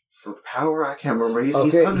village for power. I can't remember. He's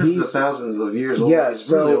hundreds of thousands of years old. Yeah,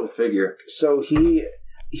 he's really old figure. So he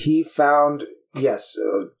found,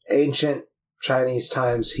 ancient Chinese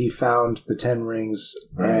times, he found the 10 rings,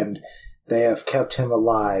 and they have kept him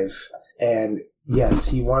alive. And yes,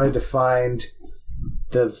 he wanted to find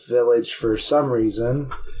the village for some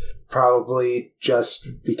reason. Probably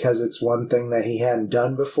just because it's one thing that he hadn't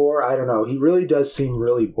done before. I don't know. He really does seem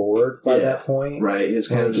really bored by that point. Right. He's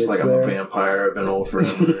kind of just like, I'm a vampire. I've been old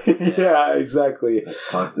forever. Yeah, exactly. Like,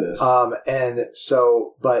 fuck this. And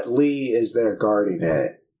so, but Lee is there guarding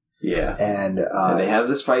it. Yeah. And they have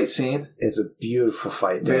this fight scene. It's a beautiful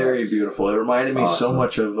fight. Very beautiful. It reminded me so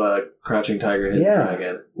much of Crouching Tiger, Hidden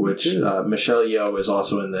Dragon, which Michelle Yeoh is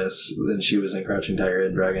also in this, and she was in Crouching Tiger,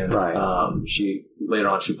 Hidden Dragon. Right. Later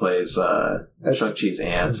on she plays Shang-Chi's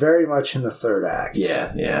aunt. Very much in the third act.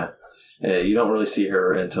 Yeah, yeah. You don't really see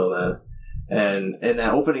her until then. And in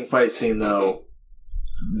that opening fight scene, though,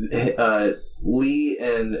 Lee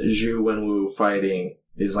and Zhu Wenwu fighting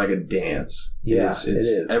is like a dance. Yeah, it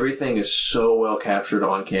is. Everything is so well captured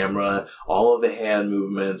on camera. All of the hand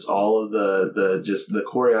movements, all of the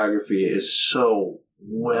choreography is so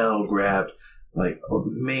well grabbed. Like,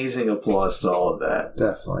 amazing applause to all of that.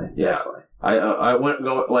 Definitely. Yeah. Definitely. I went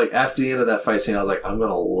like after the end of that fight scene, I was like, I'm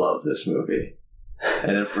gonna love this movie.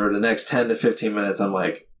 And then for the next 10 to 15 minutes, I'm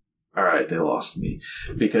like, all right, they lost me.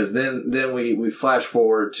 Because then we flash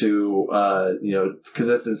forward to, because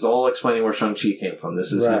it's all explaining where Shang-Chi came from.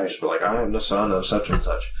 This is him just like, I am the son of such and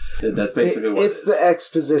such. That's basically what it's the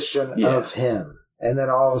exposition of him. And then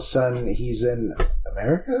all of a sudden, he's in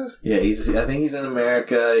America? Yeah, I think he's in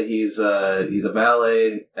America. He's a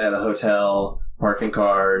valet at a hotel, parking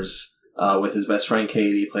cars, with his best friend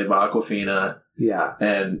Katie, played by Awkwafina. Yeah,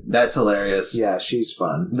 and that's hilarious. Yeah, she's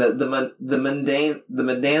fun. The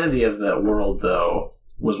mundanity of that world, though,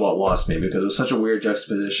 was what lost me because it was such a weird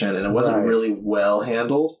juxtaposition, and it wasn't really well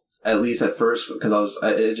handled. At least at first, because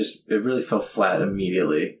it really fell flat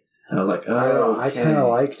immediately. And I was like, oh, I kind of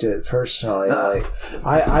liked it personally. Like,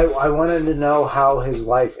 I wanted to know how his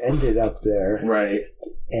life ended up there, right?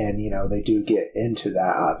 And they do get into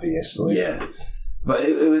that, obviously. Yeah. But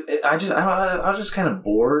I was just kind of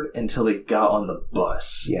bored until they got on the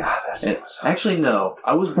bus. Yeah, actually, no.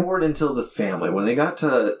 I was bored until the family. When they got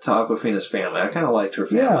to Awkwafina's family, I kind of liked her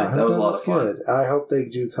family. Yeah, that was a lot of fun. Good. I hope they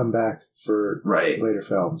do come back for later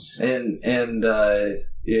films. And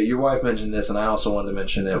your wife mentioned this, and I also wanted to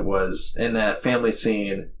mention it, was in that family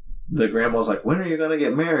scene, the grandma's like, when are you going to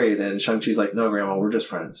get married? And Shang-Chi's like, no, Grandma, we're just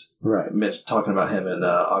friends. Right. Talking about him and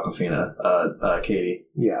Awkwafina, Katie.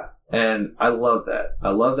 Yeah. And I love that.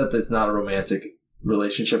 I love that it's not a romantic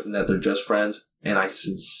relationship and that they're just friends. And I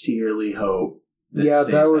sincerely hope that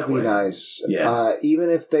that would be nice. Yeah. Even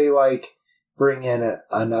if they bring in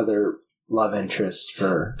another love interest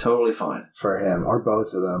for totally fine for him or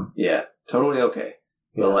both of them. Yeah, totally okay.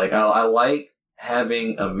 Yeah. But I like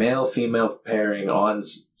having a male female pairing on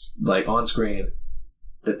screen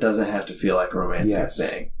that doesn't have to feel like a romantic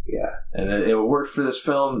thing. Yeah, and it worked for this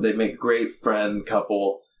film. They make a great friend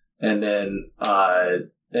couple. And then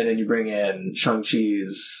you bring in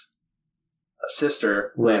Shang-Chi's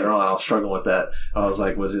sister later on. I was struggling with that. I was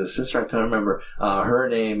like, was it a sister? I can't remember. Her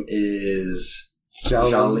name is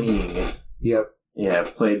Xialing. Yep. Yeah,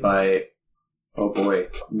 played by,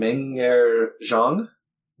 Meng'er Zhang?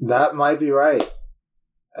 That might be right.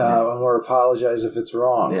 Or apologize if it's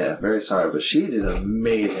wrong. Yeah, very sorry. But she did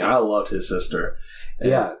amazing. I loved his sister.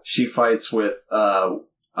 And she fights with...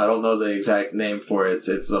 I don't know the exact name for it.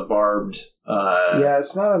 It's a barbed...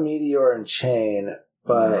 it's not a meteor and chain,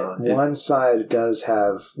 but one side does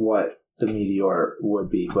have what the meteor would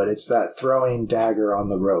be, but it's that throwing dagger on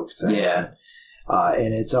the rope thing. Yeah.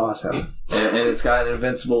 And it's awesome. And it's got an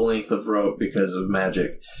invincible length of rope because of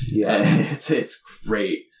magic. Yeah. And it's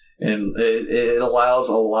great. And it allows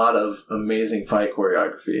a lot of amazing fight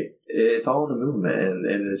choreography. It's all in the movement,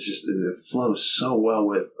 and it's just... It flows so well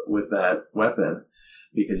with that weapon.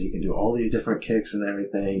 Because you can do all these different kicks and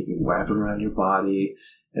everything. You can wrap it around your body.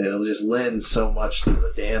 And it'll just lend so much to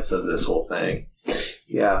the dance of this whole thing.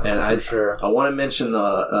 Yeah, and sure. I want to mention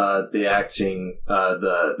the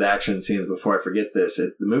action scenes before I forget this.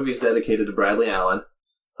 The movie's dedicated to Bradley Allen.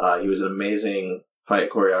 He was an amazing fight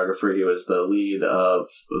choreographer. He was the lead of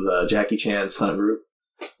the Jackie Chan stunt group,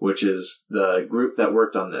 which is the group that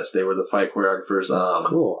worked on this. They were the fight choreographers.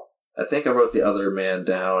 Cool. I think I wrote the other man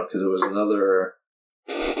down because it was another...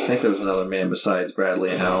 I think there was another man besides Bradley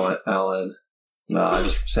and Allen. No, I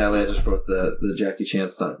just wrote the Jackie Chan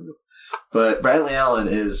stunt group. But Bradley Allen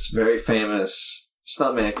is very famous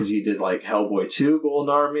stuntman because he did Hellboy 2,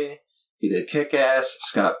 Golden Army. He did Kick-Ass,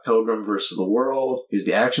 Scott Pilgrim vs. the World. He's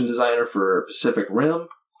the action designer for Pacific Rim,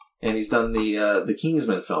 and he's done the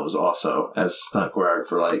Kingsman films also as stunt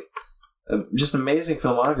choreographer. Just amazing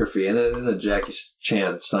filmography, and then the Jackie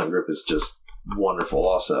Chan stunt group is just wonderful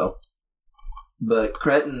also. But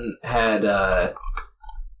Cretton had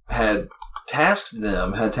tasked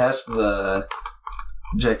the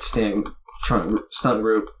Jackie Chan stunt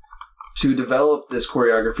group to develop this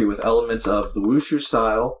choreography with elements of the Wushu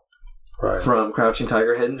style from Crouching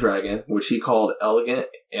Tiger, Hidden Dragon, which he called elegant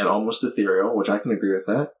and almost ethereal, which I can agree with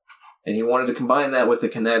that. And he wanted to combine that with the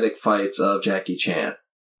kinetic fights of Jackie Chan.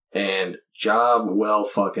 And job well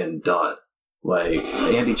fucking done. Like,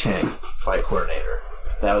 Andy Chang, fight coordinator.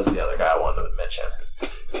 That was the other guy I wanted to mention.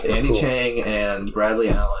 Andy Chang and Bradley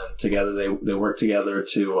Allen together, they worked together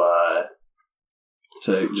to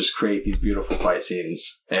just create these beautiful fight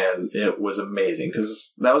scenes, and it was amazing,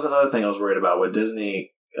 because that was another thing I was worried about with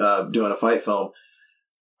Disney doing a fight film.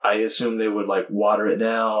 I assumed they would like water it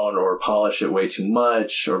down or polish it way too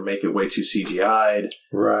much or make it way too CGI'd.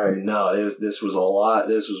 Right. No, this was a lot.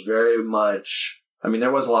 This was very much. I mean,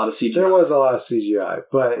 there was a lot of CGI. There was a lot of CGI,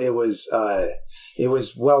 but it was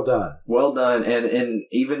well done. Well done, and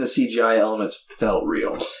even the CGI elements felt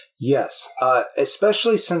real. Yes,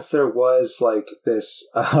 especially since there was like this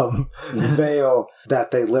veil that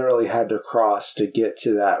they literally had to cross to get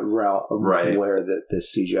to that realm where the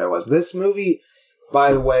CGI was. This movie,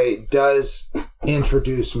 by the way, does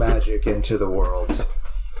introduce magic into the world,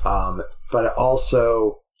 but it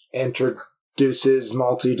also introduces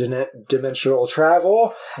multi-dimensional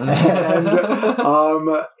travel and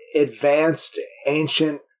advanced,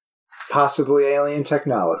 ancient, possibly alien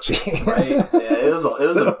technology. Right? Yeah, it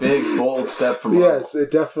was a big, bold step from Marvel. Yes,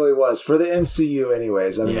 it definitely was. For the MCU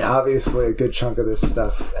anyways. I mean, obviously a good chunk of this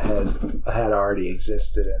stuff had already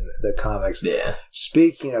existed in the comics. Yeah.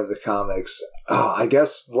 Speaking of the comics, I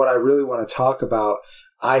guess what I really want to talk about,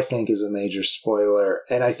 I think, is a major spoiler.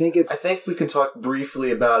 And I think we can talk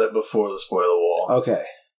briefly about it before the spoiler wall. Okay.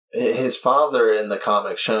 His father in the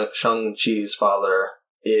comics, Shang-Chi's father,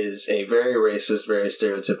 is a very racist, very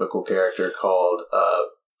stereotypical character called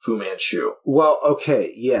Fu Manchu. Well,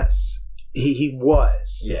 okay, yes. He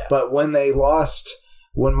was. Yeah. But when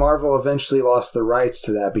Marvel eventually lost the rights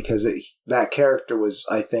to that, because that character was,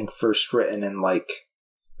 I think, first written in like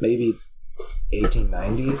maybe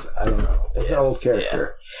 1890s? I don't know. It's an old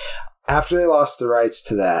character. Yeah. After they lost the rights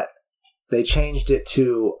to that, they changed it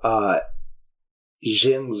to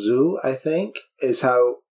Zhengzhou, I think, is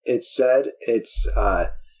how it's said. It's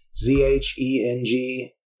Zhengzhu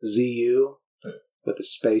with the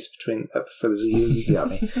space between for the ZU. You got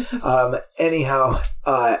me. Anyhow,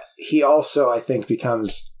 he also, I think,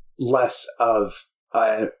 becomes less of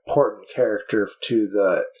an important character to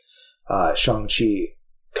the Shang-Chi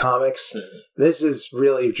comics. Mm-hmm. This is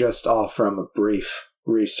really just all from a brief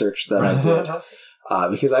research that I did.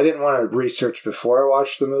 Because I didn't want to research before I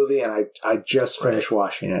watched the movie, and I just finished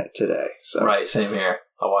watching it today. So. Right, same here.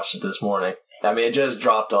 I watched it this morning. I mean, it just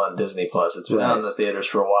dropped on Disney Plus. It's been out in the theaters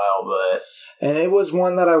for a while, but... And it was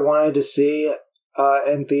one that I wanted to see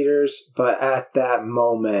in theaters, but at that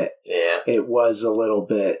moment, it was a little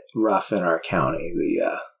bit rough in our county,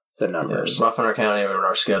 the numbers. Rough in our county, when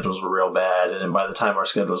our schedules were real bad, and then by the time our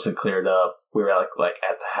schedules had cleared up, we were like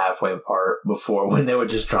at the halfway part before when they would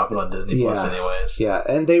just drop it on Disney Plus anyways. Yeah,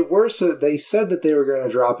 and they said that they were going to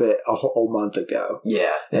drop it a whole month ago.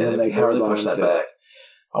 Yeah. And then they held on to it.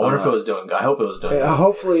 I wonder if it was doing good. I hope it was doing good.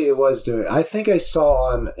 Hopefully it was doing. I think I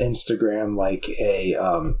saw on Instagram like a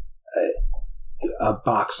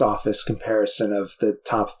box office comparison of the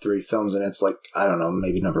top 3 films, and it's like, I don't know,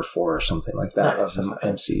 maybe number 4 or something like that of the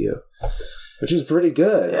MCU, which is pretty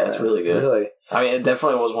good. Yeah, it's really good. Really. I mean, it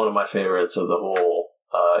definitely was one of my favorites of the whole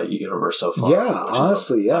universe so far. Yeah,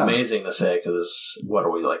 honestly, amazing to say, because what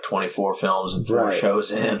are we, like 24 films and 4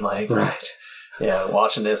 shows in? Like, yeah,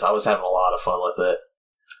 watching this, I was having a lot of fun with it.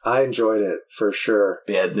 I enjoyed it for sure.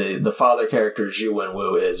 Yeah, the father character Zhu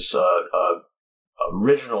Wenwu is a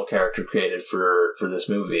original character created for this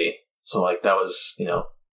movie. So like that was,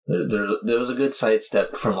 there was a good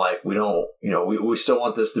sidestep from like, we don't, we still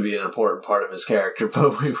want this to be an important part of his character,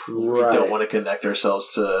 but we don't want to connect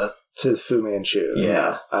ourselves to Fu Manchu.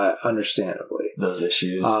 Yeah, understandably those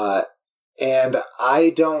issues. And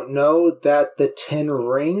I don't know that the 10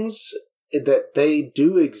 rings, that they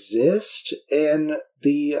do exist in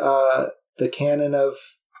the canon of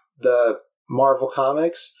the Marvel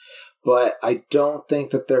comics, but I don't think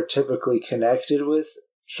that they're typically connected with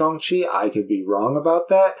Shang-Chi. I could be wrong about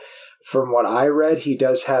that. From what I read, he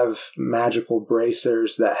does have magical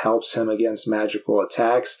bracers that helps him against magical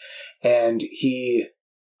attacks, and he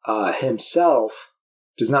himself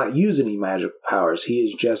does not use any magical powers. He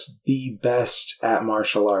is just the best at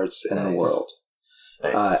martial arts in the world.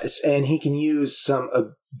 Nice. And he can use some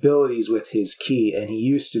abilities with his ki, and he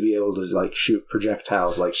used to be able to like shoot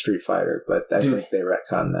projectiles like Street Fighter, but I think they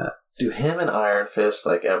retconned that. Do him and Iron Fist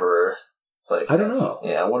ever I don't know.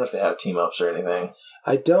 Yeah, I wonder if they have team ups or anything.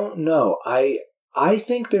 I don't know. I I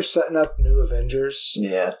think they're setting up new Avengers.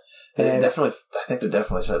 Yeah. And I think they're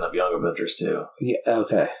definitely setting up Young Avengers too. Yeah.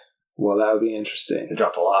 Okay. Well, that would be interesting. They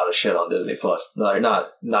dropped a lot of shit on Disney Plus. No,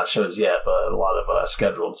 not shows yet, but a lot of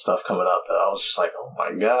scheduled stuff coming up that I was just like, oh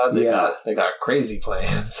my god, they got crazy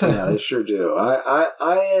plans. Yeah, they sure do. I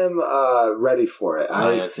am ready for it.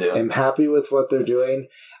 I am too. am happy with what they're doing.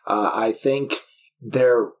 I think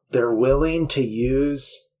they're willing to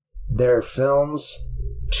use their films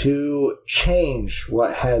to change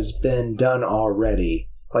what has been done already.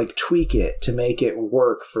 Like, tweak it to make it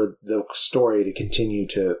work for the story to continue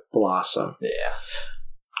to blossom. Yeah.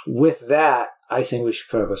 With that, I think we should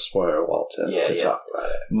put up a spoiler wall to talk about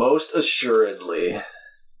it. Most assuredly.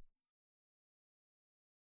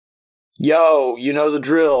 Yo, you know the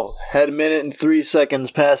drill. Had a minute and 3 seconds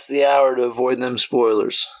past the hour to avoid them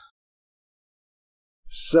spoilers.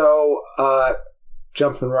 So,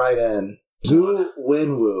 jumping right in, Zhu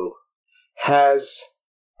Wenwu has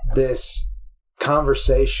this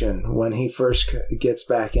conversation when he first gets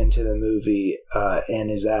back into the movie and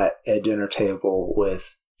is at a dinner table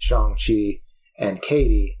with Shang-Chi and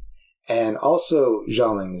Katie, and also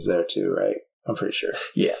Xialing is there too, right? I'm pretty sure.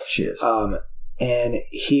 Yeah, she is. And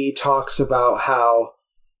he talks about how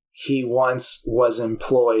he once was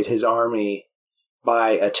employed, his army, by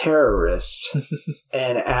a terrorist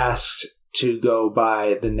and asked to go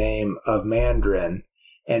by the name of Mandarin,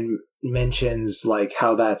 and mentions like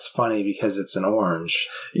how that's funny because it's an orange.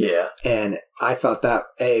 Yeah. And I thought that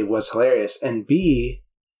A, was hilarious, and B,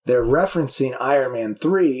 they're referencing Iron Man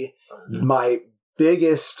 3, my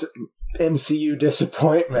biggest MCU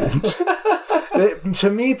disappointment. To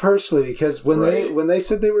me personally, because when they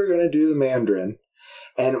said they were going to do the Mandarin,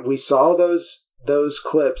 and we saw those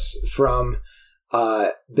clips from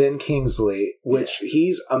Ben Kingsley, which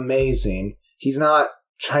he's amazing. He's not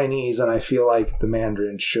Chinese, and I feel like the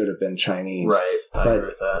Mandarin should have been Chinese. Right, I agree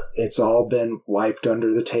with that. It's all been wiped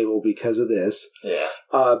under the table because of this. Yeah.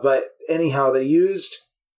 But anyhow, they used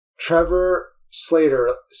Trevor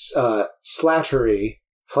Slattery,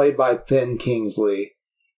 played by Ben Kingsley,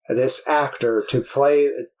 this actor, to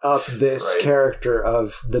play up this character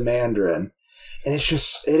of the Mandarin. And it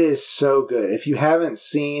is so good. If you haven't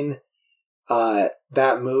seen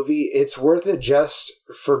that movie, it's worth it just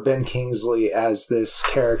for Ben Kingsley as this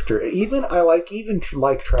character. I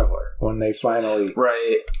like Trevor when they finally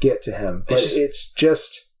get to him. But it's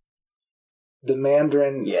just the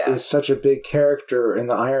Mandarin is such a big character in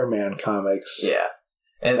the Iron Man comics. Yeah.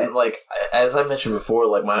 And like, as I mentioned before,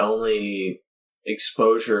 like my only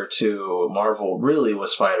exposure to Marvel really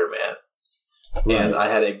was Spider-Man. Right. And I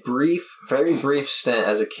had a very brief stint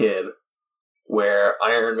as a kid where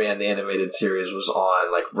Iron Man, the animated series, was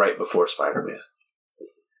on like right before Spider-Man.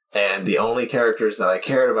 And the only characters that I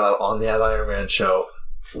cared about on that Iron Man show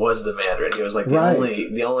was the Mandarin. He was like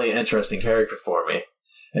the only interesting character for me.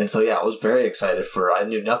 And so I was very excited I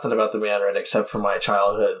knew nothing about the Mandarin except for my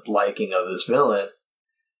childhood liking of this villain.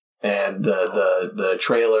 And the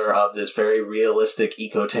trailer of this very realistic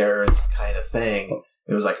eco-terrorist kind of thing.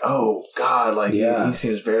 It was like, oh god, like he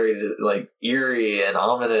seems very like eerie and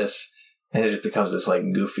ominous. And it just becomes this like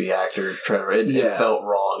goofy actor, Trevor. It felt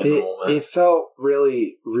wrong in the moment. It felt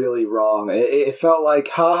really, really wrong. It felt like,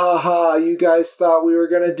 ha ha ha, you guys thought we were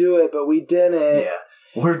going to do it, but we didn't. Yeah.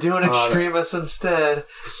 We're doing Extremis instead.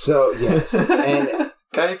 So, yes. And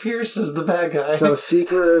Guy Pearce is the bad guy. So,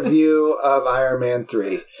 secret review of Iron Man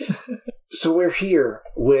 3. So, we're here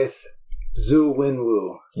with Zhu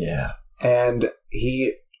Wenwu. Yeah. And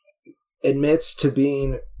he admits to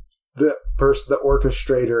being the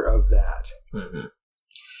orchestrator of that. Mm-hmm.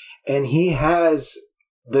 And he has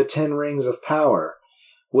the 10 rings of power,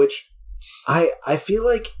 which I feel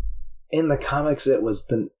like in the comics it was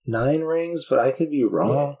the 9 rings, but I could be wrong.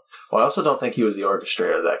 Yeah. Well, I also don't think he was the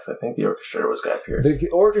orchestrator of that, because I think the orchestrator was Guy Pearce. The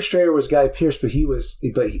orchestrator was Guy Pearce, but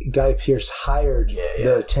Guy Pearce hired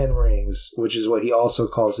the 10 rings, which is what he also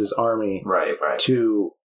calls his army, right,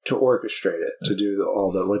 to orchestrate it, to do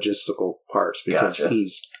all the logistical parts, because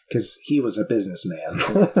he was a businessman.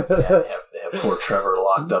 They have poor Trevor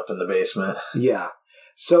locked up in the basement. Yeah.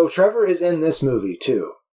 So Trevor is in this movie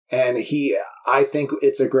too. And I think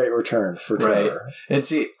it's a great return for Trevor. Right. And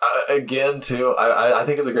see, again, too, I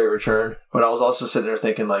think it's a great return. But I was also sitting there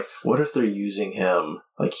thinking, like, what if they're using him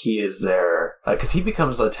like he is there? Because he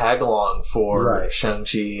becomes a tag-along for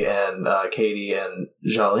Shang-Chi and Katie and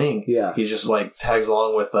Xialing. Yeah. He just, like, tags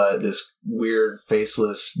along with this weird,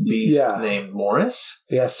 faceless beast named Morris.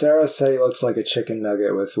 Yeah, Sarah said he looks like a chicken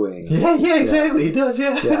nugget with wings. Yeah, exactly. He does,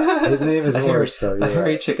 yeah. His name is Morris, though. A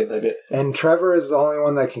hairy chicken nugget. And Trevor is the only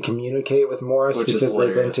one that can communicate with Morris, because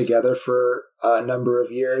they've been together for number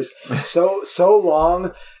of years. So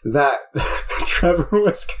long that Trevor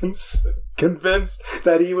was convinced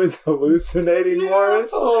that he was hallucinating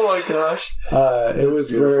Morris. Oh my gosh. It was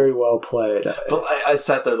beautiful. Very well played. But I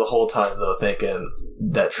sat there the whole time, though, thinking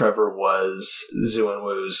that Trevor was Zhu and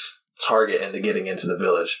Wu's target into getting into the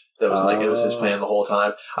village. That was it was his plan the whole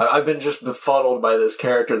time. I've been just befuddled by this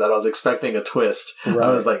character that I was expecting a twist. Right.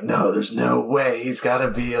 I was like, no, there's no way. He's got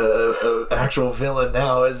to be a actual villain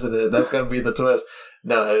now, isn't it? That's going to be the twist.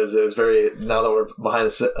 No, it was very, now that we're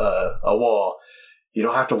behind a wall, you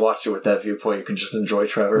don't have to watch it with that viewpoint. You can just enjoy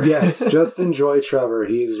Trevor. Yes, just enjoy Trevor.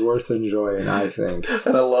 He's worth enjoying, I think.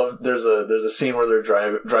 And I love, there's a scene where they're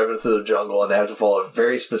driving through the jungle and they have to follow a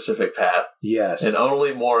very specific path. Yes. And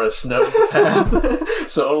only Morris knows the path.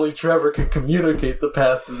 So only Trevor can communicate the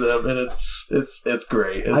path to them. And it's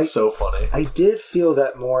great. It's so funny. I did feel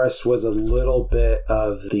that Morris was a little bit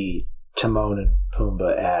of the Timon and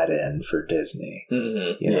Pumbaa add-in for Disney.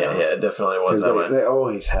 Mm-hmm. Yeah, it definitely was that way. They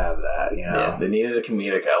always have that, Yeah, they needed a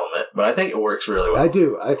comedic element, but I think it works really well. I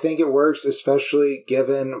do. I think it works, especially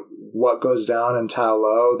given what goes down in Ta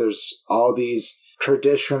Lo. There's all these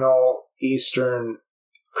traditional Eastern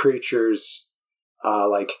creatures,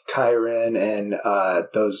 like Chiron and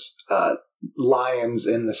those lions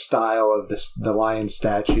in the style of the lion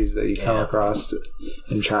statues that you come across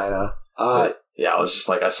in China. Yeah, I was just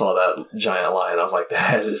like, I saw that giant lion. I was like,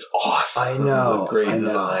 that is awesome. I know. Great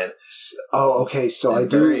design. Oh, okay. So and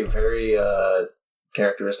very, very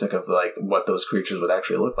characteristic of like what those creatures would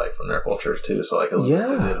actually look like from their culture too. So like, they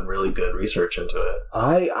did really good research into it.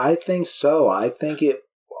 I think so. I think it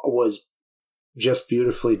was just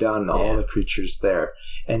beautifully done. All the creatures there.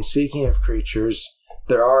 And speaking of creatures,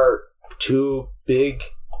 there are two big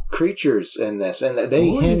creatures in this, and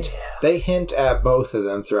they hint at both of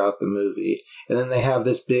them throughout the movie, and then they have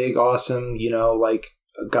this big awesome like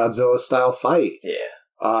Godzilla style fight,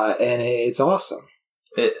 and it's awesome.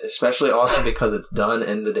 Especially awesome because it's done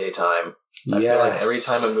in the daytime. I feel like every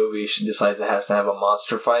time a movie decides it has to have a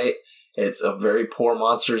monster fight, it's a very poor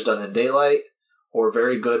monsters done in daylight or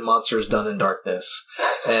very good monsters done in darkness.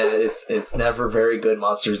 And it's never very good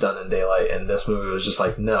monsters done in daylight. And this movie was just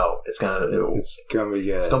like, no, it's gonna be good.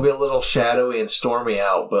 It's gonna be a little shadowy and stormy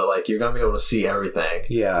out, but like you're gonna be able to see everything.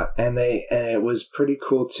 Yeah, and it was pretty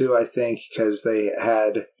cool too, I think, because they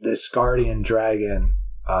had this guardian dragon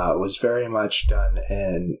was very much done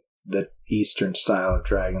in the Eastern style of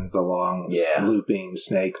dragons, the long, looping,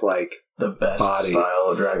 snake-like the best body. Style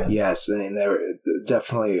of dragon. Yes, and they were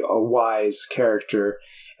definitely a wise character.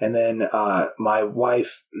 And then my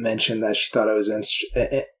wife mentioned that she thought it was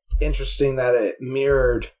interesting that it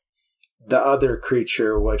mirrored the other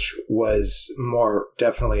creature, which was more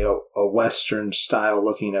definitely a Western style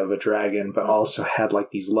looking of a dragon, but also had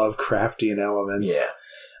like these Lovecraftian elements.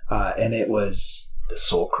 Yeah, and it was the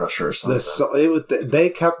Soul Crusher or something. They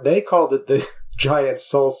called it the giant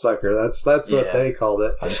soul sucker. That's what they called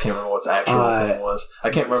it. I just can't remember what its actual name was. I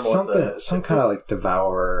can't remember some kind of like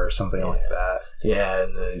devourer or something like that. Yeah,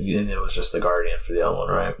 and it was just the guardian for the other one,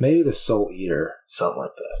 right? Maybe the soul eater, something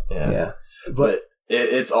like that. Yeah. But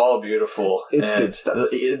it's all beautiful. It's good stuff.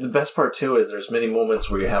 The best part too is there's many moments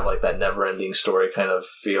where you have like that never-ending story kind of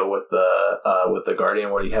feel with the guardian,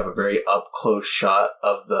 where you have a very up close shot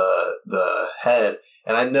of the head,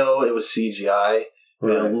 and I know it was CGI, but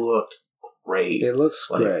it looked great. It looks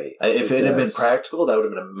great. If it had been practical, that would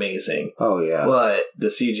have been amazing. Oh yeah. But the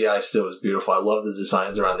CGI still was beautiful. I love the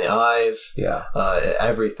designs around the eyes. Yeah.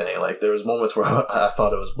 Everything. Like there was moments where I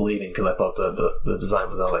thought it was bleeding because I thought the design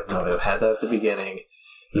was. I was like, no, they had that at the beginning.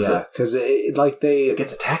 Yeah, because it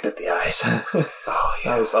gets attacked at the eyes. Oh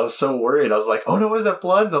yeah. I was so worried. I was like, oh no, is that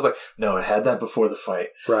blood? And I was like, no, it had that before the fight.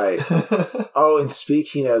 Right. Oh, and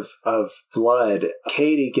speaking of blood,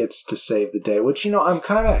 Katie gets to save the day, which I'm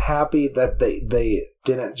kind of happy that they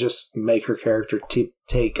didn't just make her character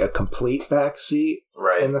take a complete backseat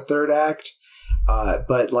in the third act.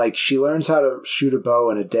 But like she learns how to shoot a bow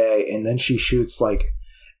in a day, and then she shoots like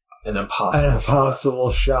an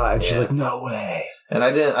impossible shot, and she's like, no way. And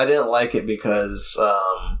I didn't like it because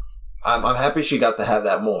I'm happy she got to have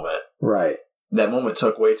that moment. Right. That moment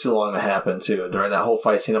took way too long to happen too. During that whole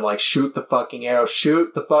fight scene, I'm like, shoot the fucking arrow.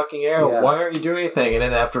 Yeah. Why aren't you doing anything? And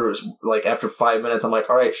then after 5 minutes, I'm like,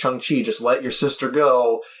 all right, Shang-Chi, just let your sister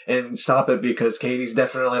go and stop it because Katie's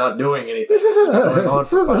definitely not doing anything. This has been going on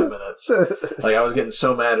for 5 minutes. Like, I was getting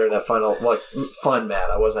so mad during that final, fun mad.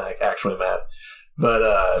 I wasn't actually mad.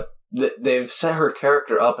 But, they've set her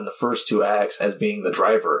character up in the first 2 acts as being the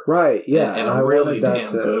driver. Right, yeah. And a really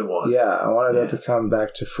damn good one. Yeah, I wanted that to come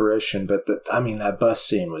back to fruition, but that bus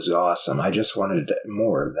scene was awesome. I just wanted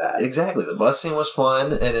more of that. Exactly. The bus scene was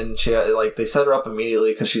fun, and then they set her up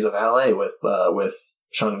immediately because she's a valet with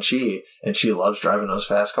Shang-Chi, and she loves driving those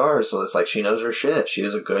fast cars, so it's like she knows her shit. She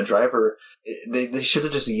is a good driver. They should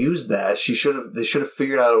have just used that. They should have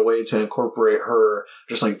figured out a way to incorporate her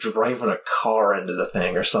just like driving a car into the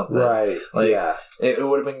thing or something. Right. Like, yeah. It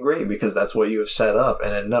would have been great because that's what you have set up.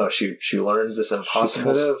 And then no, she learns this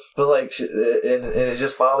impossible but like and it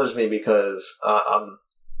just bothers me because I'm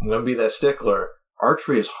gonna be that stickler.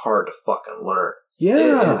 Archery is hard to fucking learn. Yeah.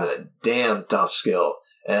 It is a damn tough skill.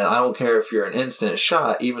 And I don't care if you're an instant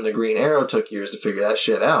shot. Even the Green Arrow took years to figure that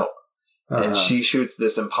shit out. And she shoots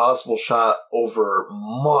this impossible shot over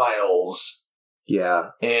miles.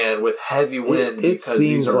 Yeah. And with heavy wind. It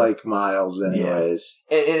seems like miles anyways.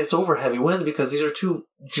 Yeah. And it's over heavy winds because these are 2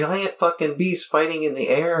 giant fucking beasts fighting in the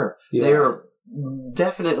air. Yeah. They're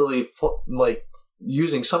definitely like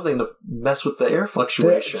using something to mess with the air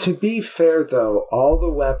fluctuation. To be fair, though, all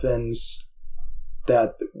the weapons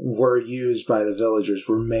that were used by the villagers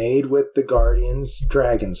were made with the Guardian's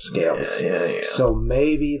dragon scales. Yeah. So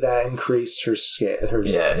maybe that increased her scale.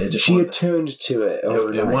 She attuned to it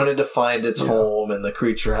overnight. It wanted to find its home, and the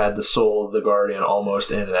creature had the soul of the Guardian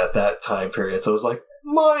almost in it at that time period. So it was like,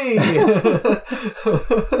 Mommy!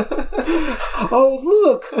 Oh,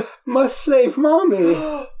 look! Must save Mommy!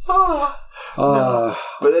 No.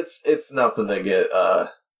 But it's nothing to get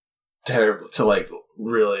terrible to like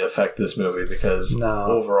really affect this movie because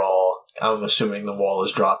overall I'm assuming the wall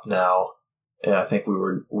is dropped now, and I think we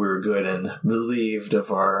were good and relieved of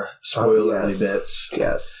our spoilerly bits.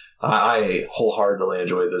 Yes, I wholeheartedly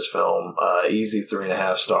enjoyed this film. Easy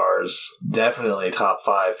 3.5 stars. Definitely top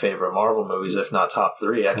 5 favorite Marvel movies, if not top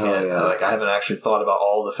 3. I can't I haven't actually thought about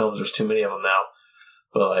all the films. There's too many of them now,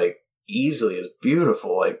 but like easily is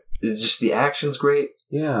beautiful. Like it's just the action's great.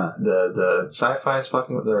 Yeah. The sci-fi is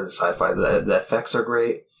fucking... The sci-fi, the effects are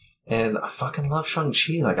great. And I fucking love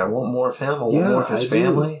Shang-Chi. Like, I want more of him. I want more of his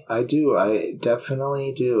family. I do. I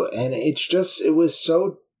definitely do. And it was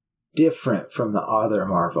so different from the other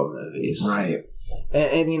Marvel movies. Right.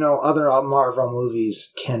 And you know, other Marvel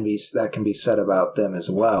movies can be said about them as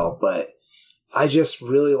well. But I just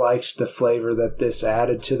really liked the flavor that this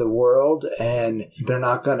added to the world. And they're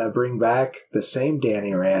not going to bring back the same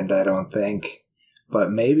Danny Rand, I don't think. But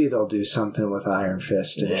maybe they'll do something with Iron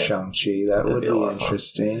Fist and Shang-Chi. That would be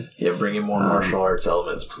interesting. Yeah, bring in more martial arts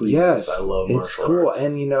elements, please. Yes, I love martial arts. It's cool.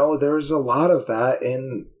 And, you know, there's a lot of that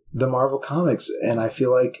in the Marvel comics. And I feel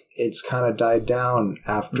like it's kind of died down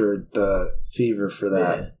after the fever for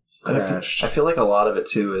that crashed. I feel like a lot of it,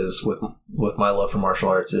 too, is with my love for martial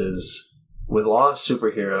arts is with a lot of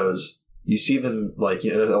superheroes, you see them, like,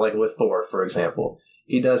 you know, like with Thor, for example.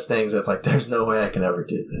 He does things that's like, there's no way I can ever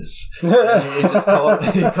do this.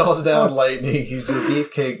 He calls down lightning. He's the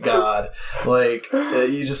beefcake god. Like,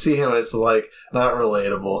 you just see him, it's like, not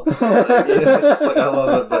relatable. It's just like, I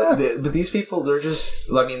love it. But these people, they're just,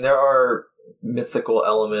 I mean, there are mythical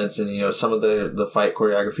elements, and, you know, some of the fight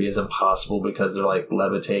choreography is impossible because they're like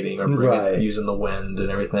levitating or using the wind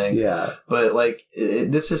and everything. Yeah. But like,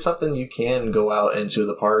 this is something you can go out into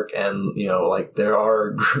the park, and, you know, like there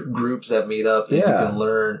are groups that meet up that you can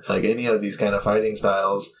learn like any of these kind of fighting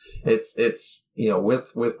styles. It's you know,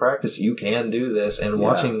 with practice you can do this, and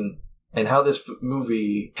watching and how this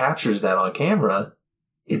movie captures that on camera.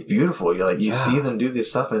 It's beautiful. You see them do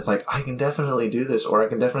this stuff, and it's like, I can definitely do this, or I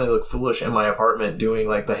can definitely look foolish in my apartment doing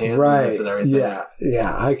like the hand movements and everything.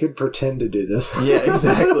 Yeah, I could pretend to do this. Yeah,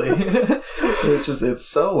 exactly. It's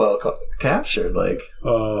so well captured. Like,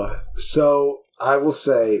 so I will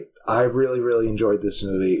say, I really, really enjoyed this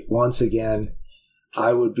movie. Once again,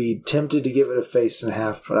 I would be tempted to give it a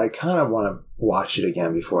 1.5, but I kind of want to watch it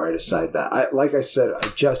again before I decide that. Like I said, I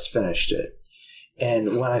just finished it.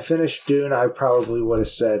 And when I finished Dune, I probably would have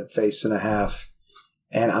said 1.5,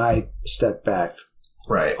 and I stepped back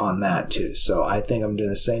on that too. So I think I'm doing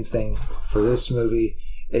the same thing for this movie.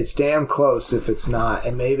 It's damn close if it's not,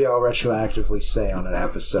 and maybe I'll retroactively say on an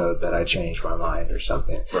episode that I changed my mind or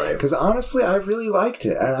something. Right. Because honestly, I really liked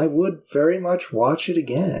it, and I would very much watch it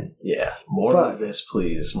again. Yeah. More of this,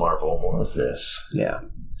 please, Marvel. More of this. Yeah.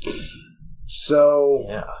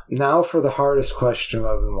 So now for the hardest question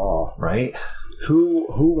of them all. Right. Who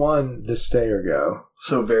won the Stay or Go?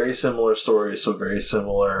 So very similar stories, so very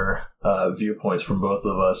similar viewpoints from both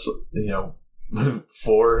of us. You know,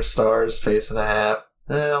 4 stars, 1.5.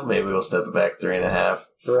 Well, maybe we'll step it back 3.5.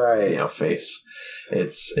 Right. You know, face.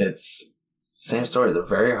 It's Same story. They're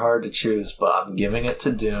very hard to choose, but I'm giving it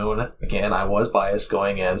to Dune. Again, I was biased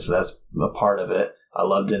going in, so that's a part of it. I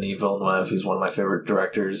love Denis Villeneuve. He's one of my favorite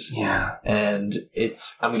directors. Yeah. And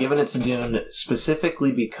I'm giving it to Dune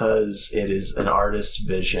specifically because it is an artist's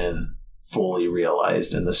vision fully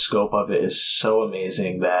realized, and the scope of it is so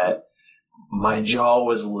amazing that my jaw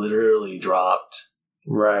was literally dropped.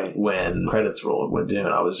 Right. When credits rolled with Dune,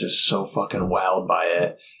 I was just so fucking wowed by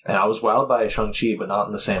it. And I was wowed by Shang-Chi, but not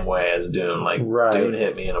in the same way as Dune. Like, Dune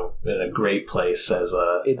hit me in a great place as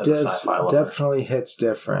a sci-fi lover. It definitely hits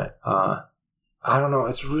different. I don't know.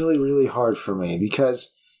 It's really, really hard for me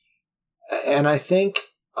because, and I think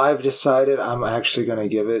I've decided I'm actually going to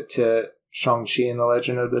give it to Shang-Chi and the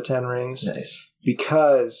Legend of the Ten Rings. Nice.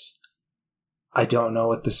 Because I don't know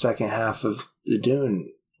what the second half of the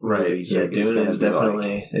Dune Yeah, Dune is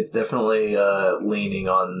definitely leaning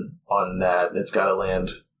on that. It's got to land.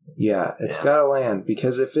 Yeah, it's got to land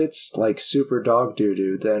because if it's like super dog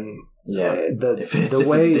doo-doo, then if it's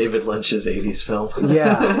David Lynch's 80s film.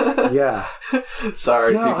 Yeah.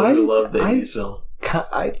 Sorry, people who love the 80s film.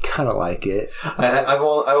 I kind of like it. I've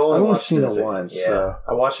only seen it once. Yeah, so.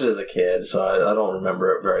 I watched it as a kid, so I don't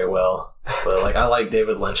remember it very well. But like, I like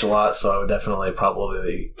David Lynch a lot, so I would definitely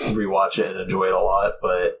probably rewatch it and enjoy it a lot.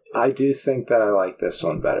 But I do think that I like this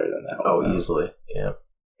one better than that one. Oh, easily, yeah.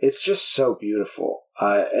 It's just so beautiful,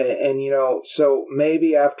 and you know, so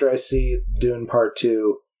maybe after I see Dune Part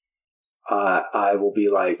 2, I will be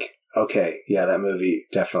like, okay, yeah, that movie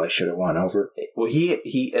definitely should have won over. Well,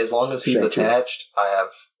 he as long as he's attached, I have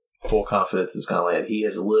full confidence it's gonna land. He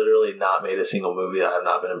has literally not made a single movie I have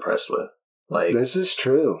not been impressed with. Like, this is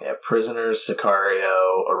true. Yeah, Prisoners,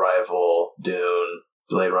 Sicario, Arrival, Dune,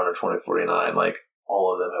 Blade Runner 2049, like,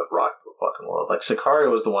 all of them have rocked the fucking world. Like,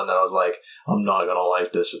 Sicario was the one that I was like, I'm not gonna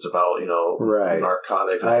like this. It's about,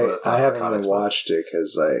 narcotics. I haven't even watched it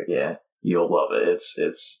because yeah, you'll love it. It's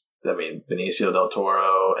I mean, Benicio del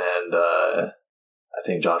Toro and I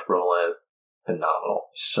think Josh Brolin, phenomenal.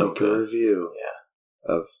 So good review. Yeah.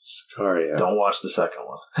 Of Sicario. Don't watch the second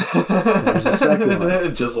one. There's the second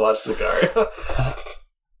one. Just watch Sicario.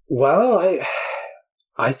 Well,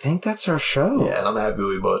 I think that's our show. Yeah, and I'm happy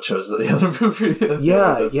we both chose the other movie.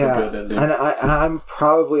 Yeah. And I'm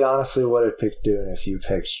probably honestly would have picked Dune if you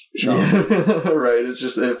picked Sean. Yeah. Right. It's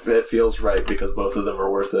just it feels right because both of them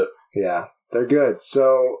are worth it. Yeah, they're good.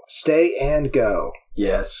 So stay and go.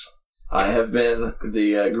 Yes. I have been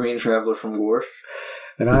the Green Traveler from Gorsh.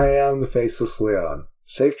 And I am the Faceless Leon.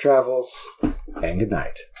 Safe travels, and good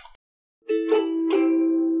night.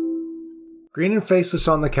 Green and Faceless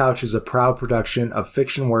on the Couch is a proud production of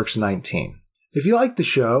FictionWorks 19. If you like the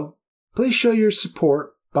show, please show your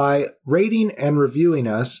support by rating and reviewing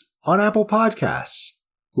us on Apple Podcasts.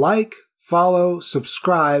 Like, follow,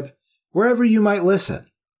 subscribe, wherever you might listen.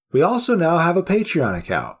 We also now have a Patreon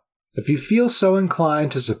account. If you feel so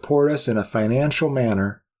inclined to support us in a financial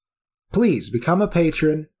manner, please become a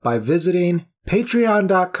patron by visiting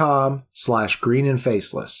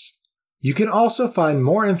patreon.com/greenandfaceless. You can also find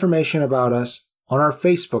more information about us on our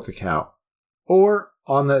Facebook account or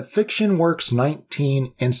on the FictionWorks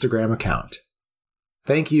 19 Instagram account.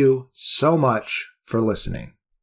 Thank you so much for listening.